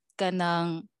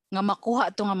kanang nga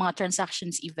makuha to nga mga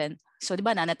transactions even. So di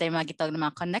ba na tayo makita ng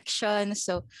mga connections.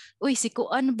 So uy si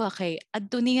kuan ba kay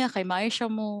adto niya kay maayo siya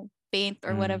mo paint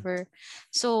or Mm. whatever.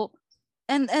 So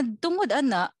and tungod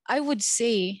ana, I would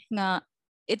say nga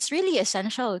it's really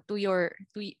essential to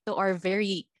to our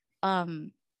very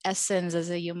essence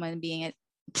as a human being. It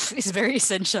is very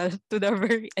essential to the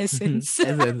very essence.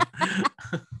 And then,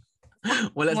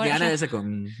 wala Mo na gana siya. sa ko.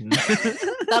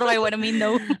 Taro kay what I mean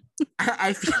no.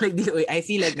 I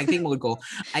feel like nagting mo ko.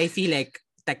 I feel like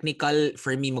technical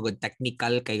for me mo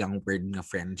technical kay ang word nga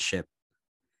friendship.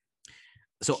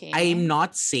 So Okay. I'm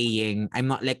not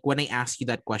like when I asked you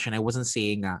that question, I wasn't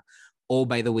saying oh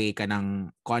by the way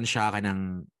kanang konsya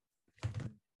kanang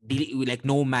like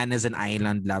no man is an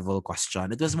island level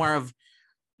question. It was more of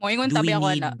Moingon do we tabi ako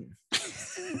need na.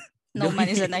 No man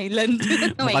is an island.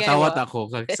 Oh my God, Mukatawat wow. ako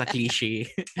sa cliche.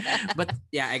 But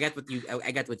yeah, I get what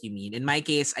you mean. In my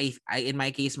case, in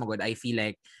my case, Magod, I feel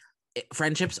like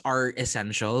friendships are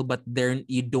essential, but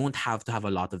you don't have to have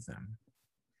a lot of them.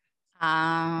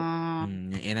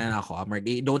 Inan ako, Amar.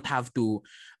 You don't have to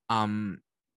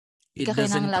it Ika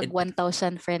doesn't lag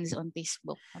 1,000 friends on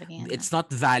Facebook. it's not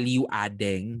value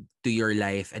adding to your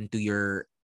life and to your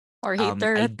Or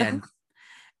hater. identity.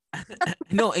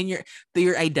 No, to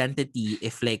your identity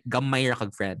if like gamay ra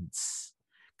kag friends.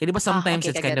 Kaya di ba sometimes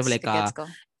Okay, it's kind of like kagets ko.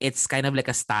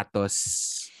 a status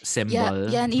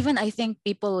symbol. Yeah, and even I think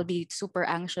people will be super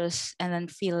anxious and then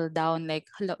feel down like,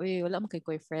 hala, uy, wala mo kay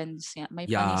friends. Yeah, may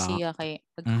funny siya kay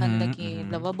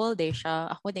lagi lovable day siya.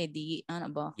 Ako di,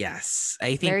 ano ba? Yes.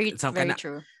 I think very, very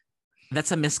true. That's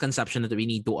a misconception that we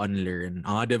need to unlearn.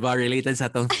 Diba? Related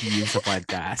sa tong theme sa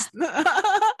podcast.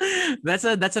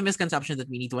 That's a misconception that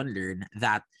we need to unlearn,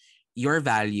 that your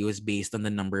value is based on the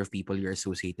number of people you're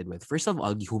associated with. First of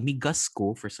all, humigas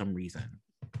ko for some reason.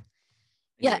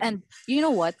 Yeah, and you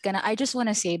know what? I just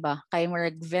wanna say ba, kay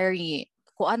marag very,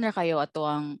 kuan ra kayo ato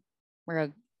ang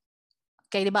marag,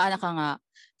 kay di ba anak ka nga,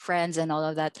 friends and all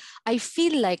of that. I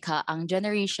feel like ang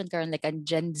generation karon like ang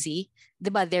Gen Z, di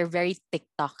ba, they're very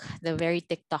TikTok, the very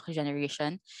TikTok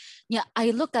generation. Yeah,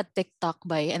 I look at TikTok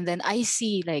and then I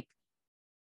see like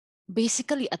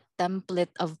basically a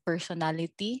template of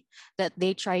personality that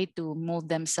they try to mold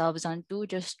themselves onto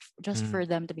just for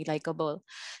them to be likable.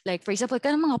 Like for example,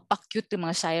 kanang mga pa-cute yung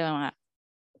mga sayo mga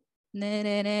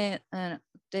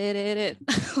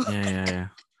yeah.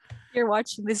 You're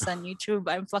watching this on YouTube.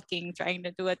 I'm fucking trying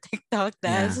to do a TikTok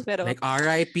dance. Yeah. Pero like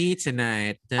R.I.P.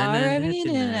 tonight.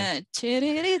 R.I.P.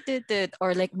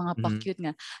 Or like mga pa-cute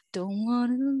nga. Don't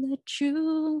wanna let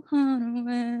you run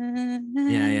away.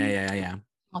 Yeah.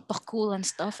 Mga pa-cool and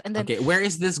stuff. And then, okay, where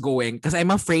is this going? Because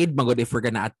I'm afraid, Magod, if we're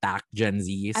gonna attack Gen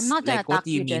Zs. I'm not gonna what attack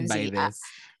do you you, mean Gen by Z.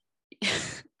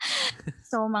 this?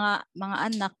 So mga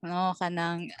anak no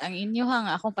kanang ang inyo hang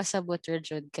akong pasabot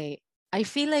jud kay I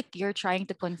feel like you're trying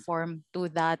to conform to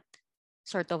that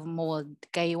sort of mold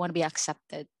kay you want to be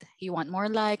accepted. You want more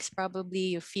likes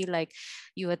probably. You feel like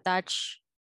you attach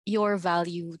your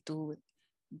value to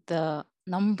the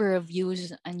number of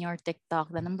views on your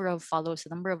TikTok, the number of follows,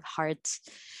 the number of hearts.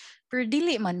 Pero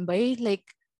dili man bay, like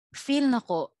feel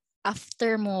nako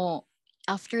after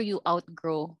you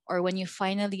outgrow or when you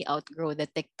finally outgrow the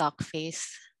TikTok phase.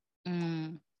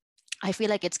 I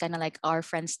feel like it's kind of like our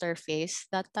Friendster phase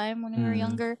that time when we were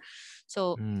younger.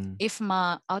 So if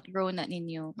outgrow na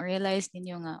ninyo, realize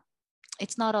ninyo nga,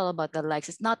 it's not all about the likes.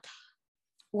 It's not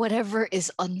whatever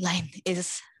is online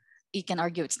is, you can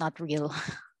argue it's not real.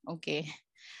 Okay.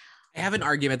 I have an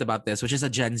argument about this, which is a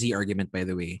Gen Z argument, by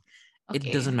the way. Okay.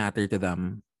 It doesn't matter to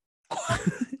them.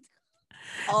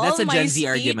 That's a Gen Z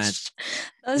argument.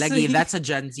 That's a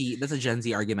Gen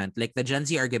Z argument. Like the Gen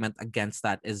Z argument against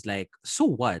that is like, so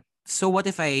what? So what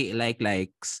if I like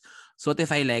likes? So what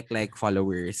if I like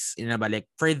followers? You know, but like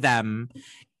for them,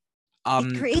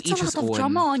 it creates a lot of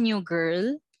drama on you,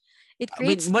 girl. It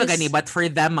creates but for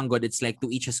them, Manggod, it's like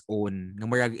to each his own.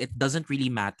 It doesn't really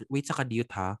matter. Wait, sa kadiyot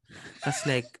ha? Because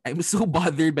like, I'm so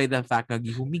bothered by the fact na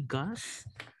gihumigas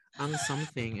ang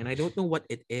something and I don't know what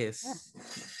it is.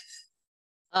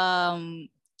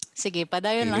 Sige,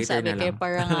 padayon lang sabi kay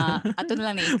parang ato na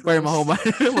lang ni para mahuman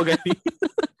mo gani.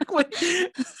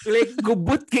 Like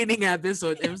gubot kining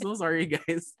episode. I'm so sorry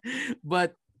guys.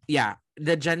 But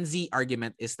the Gen Z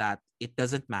argument is that it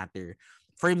doesn't matter.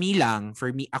 For me,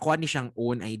 ako ni siyang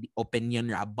own opinion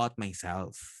about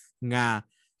myself. Nga,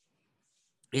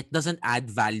 it doesn't add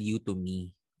value to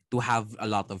me to have a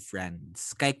lot of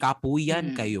friends. Kay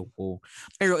kapuyan Mm. kayo ko.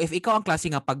 Pero if ikaw ang klase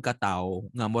nga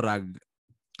pagkatao, nga murag,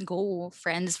 Go,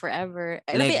 friends forever.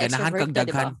 Ay, labi, like, ganahan extrovert kag ka,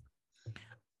 di ba? daghan.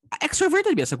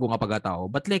 Extroverted biya sa ko nga pagkatao.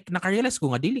 But like, nakarealize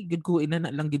ko nga, dili gid ko ina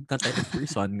lang gid ka type of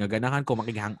person nga ganahan ko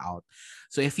makig-hang out.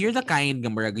 So if you're the kind nga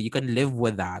murag, you can live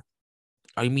with that.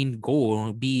 I mean,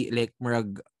 go. Be like,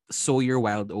 murag, sow your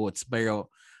wild oats. Pero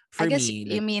I for guess me,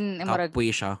 you like, mean, murag, kapoy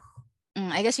siya.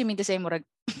 I guess you mean to say, murag,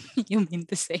 you mean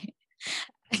to say,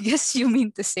 I guess you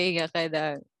mean to say nga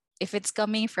kada, if it's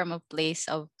coming from a place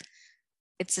of,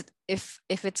 if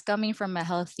it's coming from a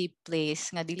healthy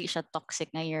place, nga dili siya toxic,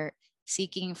 nga you're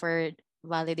seeking for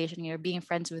validation, you're being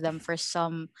friends with them for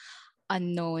some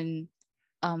unknown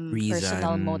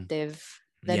personal Reason. motive,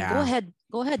 then Yeah. go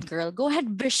ahead, girl, go ahead,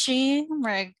 Bishi.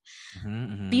 Like,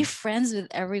 be friends with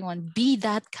everyone. Be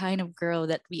that kind of girl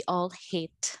that we all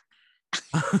hate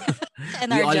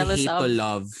and We are all jealous hate to of.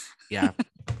 love. Yeah.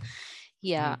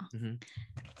 Yeah.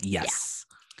 Yes.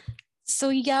 So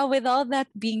yeah, with all that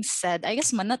being said, I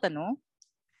guess manata, no?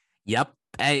 Yep.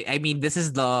 I mean, this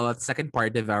is the second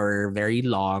part of our very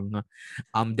long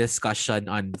discussion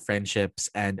on friendships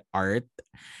and art.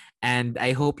 And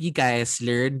I hope you guys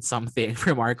learned something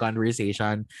from our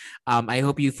conversation. I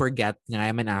hope you forget nga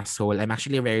I'm an asshole. I'm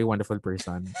actually a very wonderful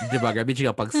person. Diba? Grabe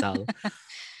siya pagsal.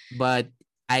 But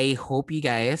I hope you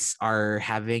guys are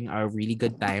having a really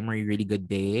good time or a really good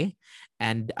day.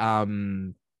 And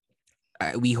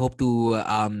we hope to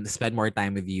spend more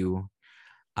time with you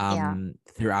Yeah.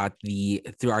 throughout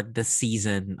the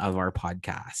season of our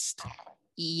podcast.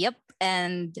 Yep.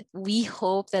 And we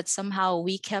hope that somehow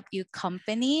we kept you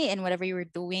company in whatever you were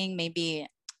doing. Maybe,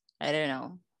 I don't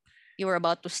know, you were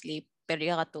about to sleep, pero di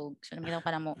ka katug. So, naminaw ka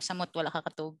na mo, samot wala ka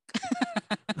katug.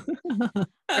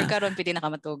 Or karon pwede na ka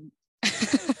matug.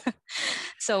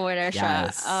 So, wala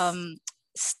siya. Yes.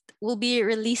 We'll be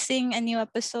releasing a new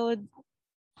episode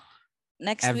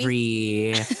next week.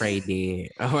 Every Friday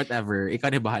or whatever.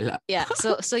 Ikaw na bahala. Yeah.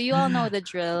 So you all know the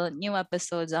drill. New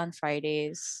episodes on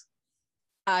Fridays.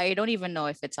 I don't even know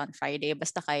if it's on Friday.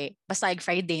 Basta like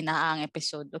Friday na ang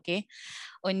episode, okay?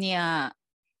 Unya.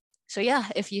 So yeah,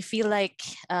 if you feel like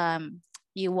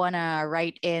you wanna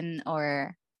write in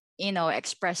or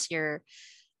express your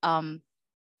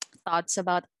thoughts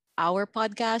about our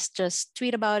podcast, just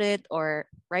tweet about it or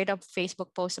write a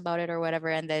Facebook post about it or whatever,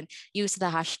 and then use the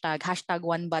hashtag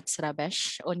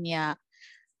 #OneButsRabesh. Unya,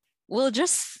 we'll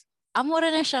just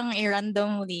amora na siyang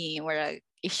i-randomly or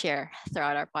i-share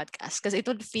throughout our podcast because it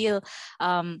would feel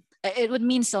it would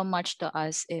mean so much to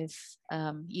us if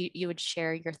you would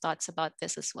share your thoughts about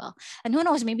this as well. And who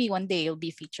knows, maybe one day you'll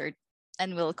be featured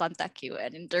and we'll contact you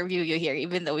and interview you here,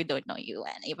 even though we don't know you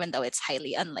and even though it's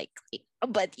highly unlikely.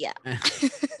 But yeah.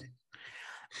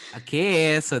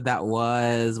 Okay, so that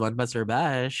was One Bus or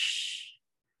Bash.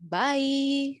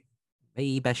 Bye.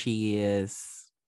 Bye, Bashies.